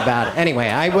 That's about it. Anyway,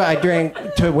 I drink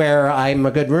to where I'm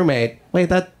a good roommate.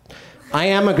 I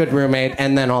am a good roommate,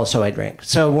 and then also I drink.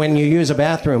 So when you use a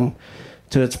bathroom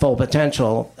to its full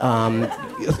potential,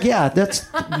 yeah, that's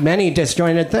many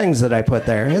disjointed things that I put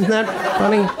there. Isn't that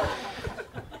funny?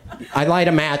 I light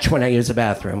a match when I use the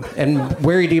bathroom. And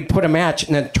where do you put a match?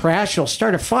 In the trash, you'll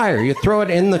start a fire. You throw it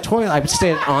in the toilet. I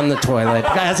stay it on the toilet.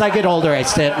 As I get older, I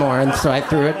stay it more, and so I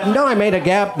threw it. No, I made a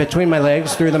gap between my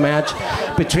legs, threw the match,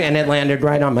 and it landed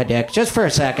right on my dick, just for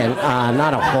a second,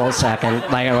 not a whole second.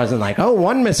 Like I wasn't like, oh,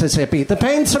 1 Mississippi, the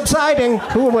pain's subsiding.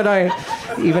 Who would I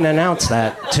even announce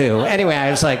that to? Anyway,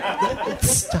 I was like,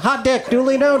 hot dick,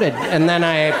 duly noted. And then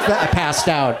I passed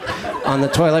out on the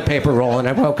toilet paper roll, and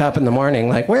I woke up in the morning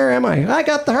like, where am I? I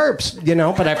got the herpes,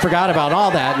 but I forgot about all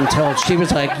that until she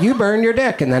was like, you burned your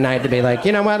dick. And then I had to be like,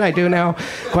 you know what? I do now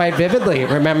quite vividly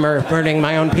remember burning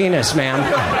my own penis, man.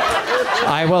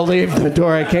 I will leave the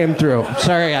door I came through.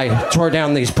 Sorry I tore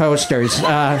down these posters.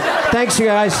 Thanks, you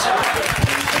guys.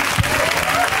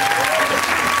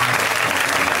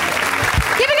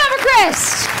 Give it up for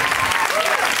Chris.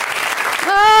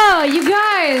 Oh, you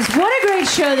guys, what a great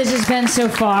show this has been so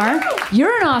far.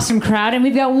 You're an awesome crowd, and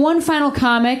we've got one final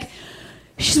comic.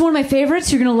 She's one of my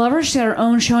favorites. You're going to love her. She's got her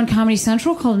own show on Comedy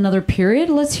Central called Another Period.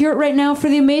 Let's hear it right now for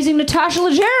the amazing Natasha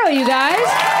Leggero, you guys.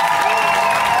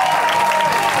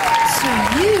 So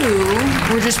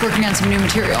you were just working on some new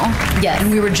material. Yes. And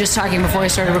we were just talking before I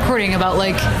started recording about,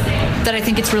 that I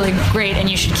think it's really great and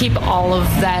you should keep all of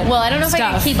that Well, I don't know stuff. if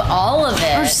I can keep all of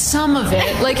it. Or some of it.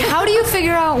 How do you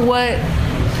figure out what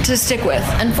to stick with?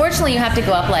 Unfortunately, you have to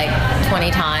go up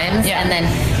 20 times. Yeah. And then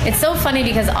it's so funny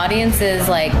because audiences,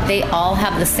 they all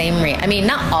have the same I mean,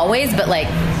 not always, but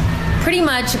pretty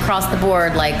much across the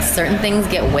board, certain things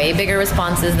get way bigger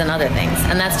responses than other things.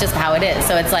 And that's just how it is.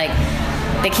 So it's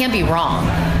they can't be wrong.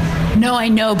 No, I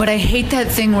know, but I hate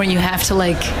that thing where you have to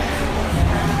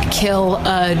kill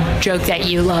a joke that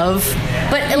you love.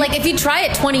 But if you try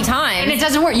it 20 times and it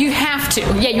doesn't work, you have to.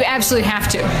 Yeah, you absolutely have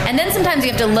to. And then sometimes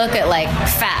you have to look at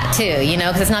fat too,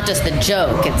 because it's not just the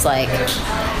joke. It's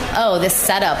oh, this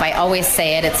setup, I always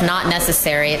say it, it's not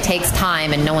necessary, it takes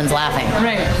time, and no one's laughing.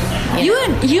 Right. You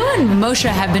and Moshe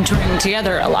have been touring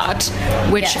together a lot,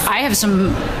 which Yes. I have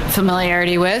some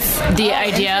familiarity with. The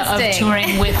idea of interesting.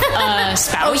 touring with a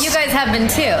spouse. Oh, you guys have been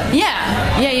too. Yeah.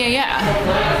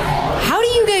 How do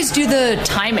you guys do the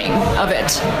timing of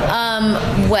it?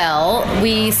 Well,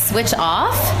 we switch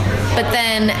off, but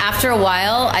then after a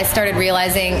while, I started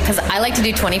realizing, because I like to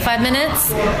do 25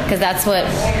 minutes, because that's what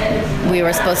we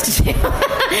were supposed to do.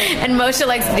 And Moshe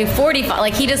likes to do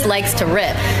 45. He just likes to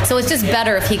rip. So it's just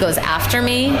better if he goes after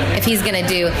me. If he's going to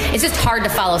do, it's just hard to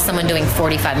follow someone doing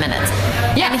 45 minutes.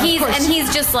 Yeah, and he's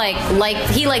just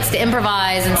he likes to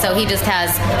improvise, and so he just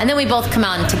has, and then we both come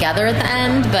on together at the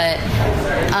end, but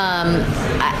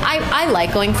I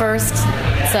like going first,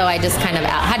 so I just kind of,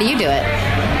 how do you do it?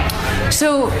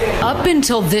 So up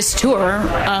until this tour,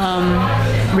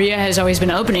 Rhea has always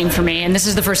been opening for me, and this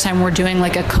is the first time we're doing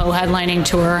like a co-headlining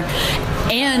tour.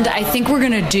 And I think we're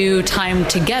gonna do time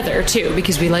together too,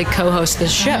 because we like co-host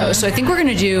this show. So I think we're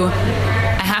gonna do a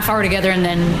half hour together and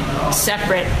then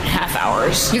separate half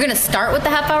hours. You're gonna start with the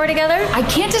half hour together? I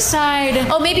can't decide.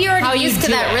 Oh, maybe you're how already you used to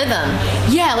do that it.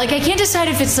 rhythm. Yeah, like I can't decide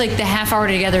if it's like the half hour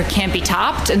together can't be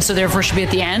topped, and so therefore should be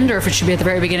at the end, or if it should be at the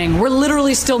very beginning. We're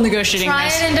literally still negotiating Try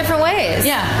this. it in different ways.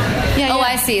 Yeah. Oh,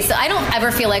 I see. So I don't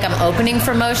ever feel like I'm opening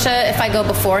for Moshe. If I go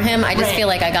before him, I just Right. feel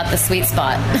like I got the sweet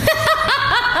spot.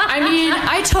 I mean,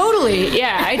 I totally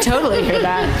hear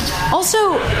that.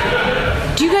 Also,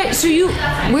 do you guys?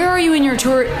 Where are you in your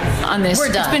tour on this? We're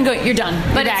done. It's been going. You're done.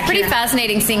 But You're it's back pretty here.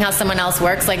 fascinating seeing how someone else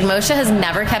works. Like Moshe has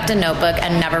never kept a notebook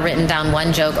and never written down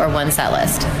one joke or one set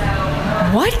list.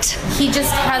 What? He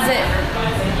just has it.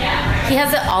 He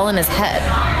has it all in his head.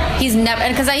 He's never,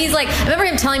 because he's like, I remember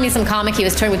him telling me some comic he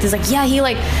was touring with. He's like, yeah, he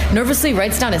like nervously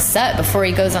writes down his set before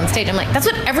he goes on stage. I'm like, that's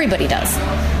what everybody does.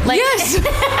 Like, Yes.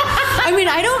 I mean,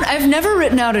 I've never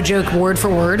written out a joke word for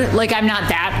word. Like, I'm not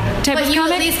that type But of you at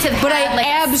comic. least have but had, I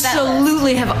like, a set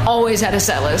absolutely have always had a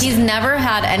set list. He's never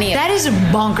had any of That is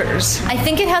bonkers. I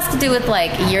think it has to do with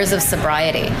like years of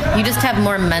sobriety. You just have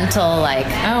more mental like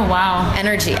Oh, wow.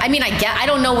 energy. I mean, I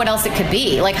don't know what else it could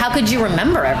be. Like, how could you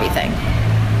remember everything?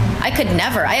 I could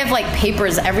never. I have like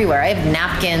papers everywhere. I have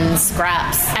napkins,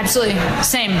 scraps. Absolutely.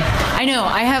 Same. I know.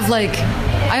 I have like,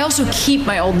 I also keep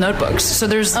my old notebooks. So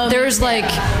there's like,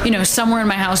 somewhere in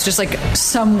my house, just like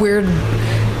some weird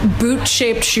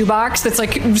boot-shaped shoebox that's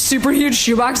like super huge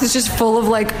shoebox that's just full of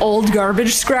like old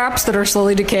garbage scraps that are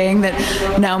slowly decaying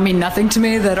that now mean nothing to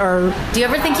me that are... Do you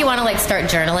ever think you want to like start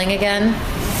journaling again?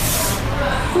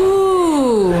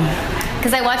 Ooh.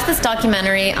 Because I watched this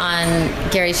documentary on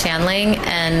Gary Shandling,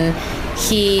 and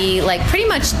he like pretty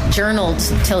much journaled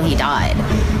till he died.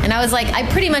 And I was like, I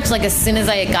pretty much like as soon as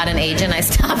I got an agent, I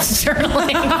stopped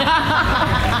journaling.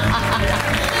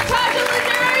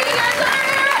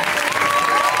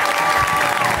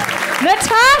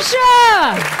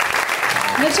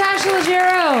 Natasha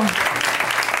Leggero.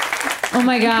 Oh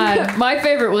my God. My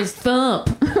favorite was Thump.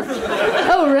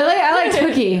 Oh really? I liked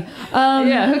Hookie.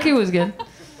 Yeah, Hookie was good.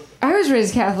 I was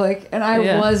raised Catholic, and I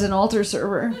Yeah. was an altar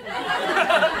server.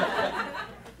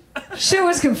 Shit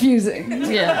was confusing.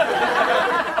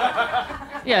 Yeah.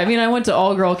 Yeah, I mean, I went to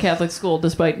all-girl Catholic school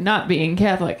despite not being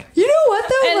Catholic. You know what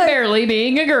though? And barely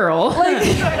being a girl. Like,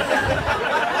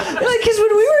 because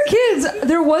when we were kids,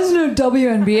 there was no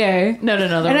WNBA. No.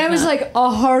 And I was like a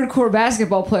hardcore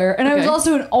basketball player, and I was Okay.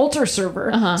 also an altar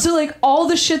server. Uh-huh. So like all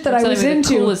the shit that I was the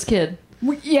into, coolest kid.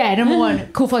 Yeah, number one,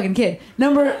 cool fucking kid.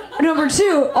 Number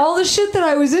two, all the shit that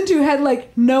I was into had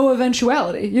like no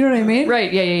eventuality. You know what I mean?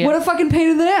 Right, yeah. What a fucking pain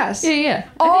in the ass. Yeah.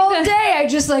 All day I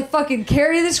just like fucking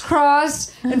carry this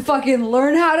cross and fucking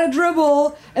learn how to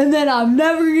dribble, and then I'm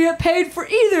never gonna get paid for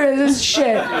either of this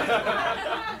shit.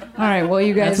 All right, well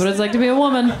you guys. That's what it's like to be a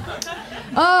woman.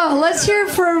 Oh, let's hear it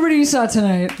for everybody you saw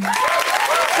tonight. It's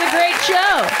a great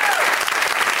show.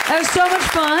 That was so much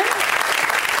fun.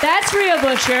 That's Rhea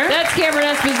Butcher. That's Cameron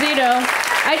Esposito.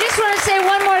 I just want to say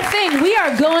one more thing. We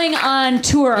are going on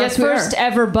tour, Yes, our we first are.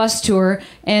 ever bus tour,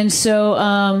 and so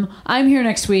I'm here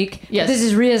next week. Yes. This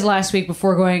is Rhea's last week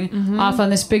before going off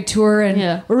on this big tour, and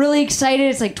Yeah. we're really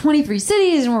excited. It's like 23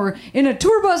 cities, and we're in a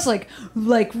tour bus like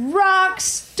rock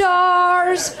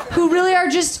stars who really are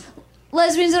just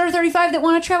lesbians that are 35 that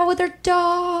want to travel with their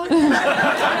dog.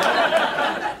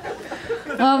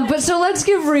 But so let's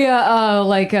give Rhea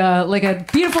like a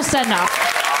beautiful send off.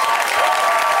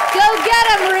 Go get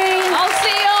him, Rhea. I'll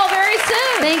see y'all very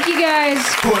soon. Thank you guys.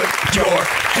 Put your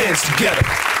hands together.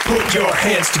 Put your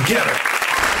hands together.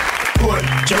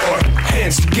 Put your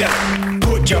hands together.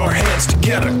 Put your hands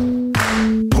together.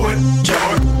 Put your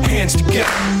hands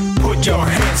together. Put your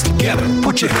hands together.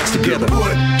 Put your hands together.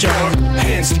 Put your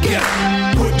hands together.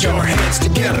 Put your hands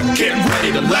together. Get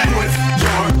ready to laugh. Put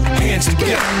your hands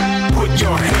together. Put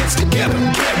your hands together.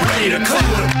 Get ready to clap.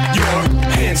 Put your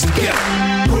hands together.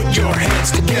 Put your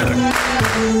hands together.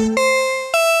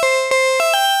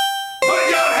 Put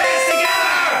your hands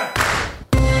together.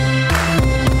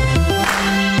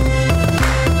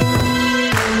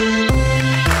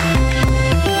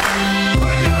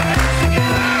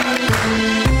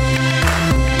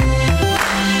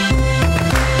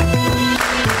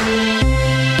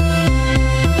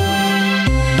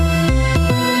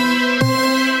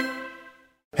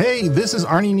 Hey, Hey, this is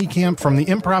Arnie Niekamp from the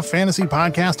improv fantasy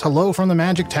podcast Hello from the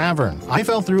Magic Tavern. I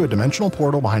fell through a dimensional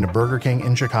portal behind a Burger King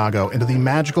in Chicago into the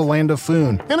magical land of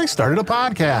Foon, and I started a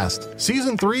podcast.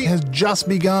 Season 3 has just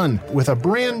begun with a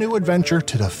brand new adventure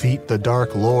to defeat the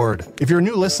Dark Lord. If you're a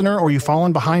new listener or you've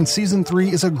fallen behind, Season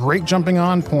 3 is a great jumping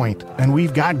on point, and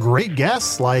we've got great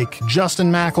guests like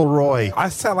Justin McElroy. I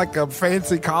sound like a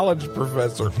fancy college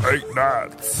professor. Ain't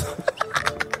nuts.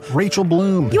 Rachel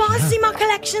Bloom. You want to see my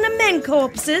collection of men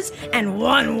corpses and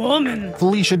one woman?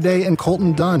 Felicia Day and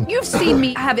Colton Dunn. You've seen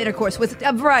me have intercourse with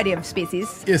a variety of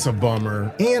species. It's a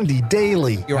bummer. Andy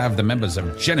Daly. You have the members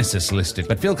of Genesis listed,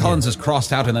 but Phil Collins is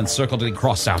crossed out and then circled and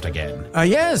crossed out again.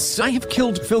 Yes, I have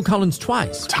killed Phil Collins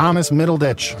twice. Thomas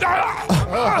Middleditch.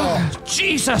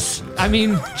 Jesus! I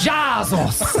mean,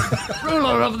 Jazos,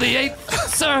 ruler of the 8th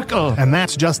circle. And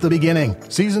that's just the beginning.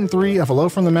 Season 3 of Hello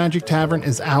from the Magic Tavern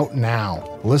is out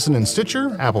now. Listen in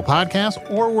Stitcher, Apple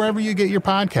Podcasts, or wherever you get your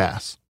podcasts.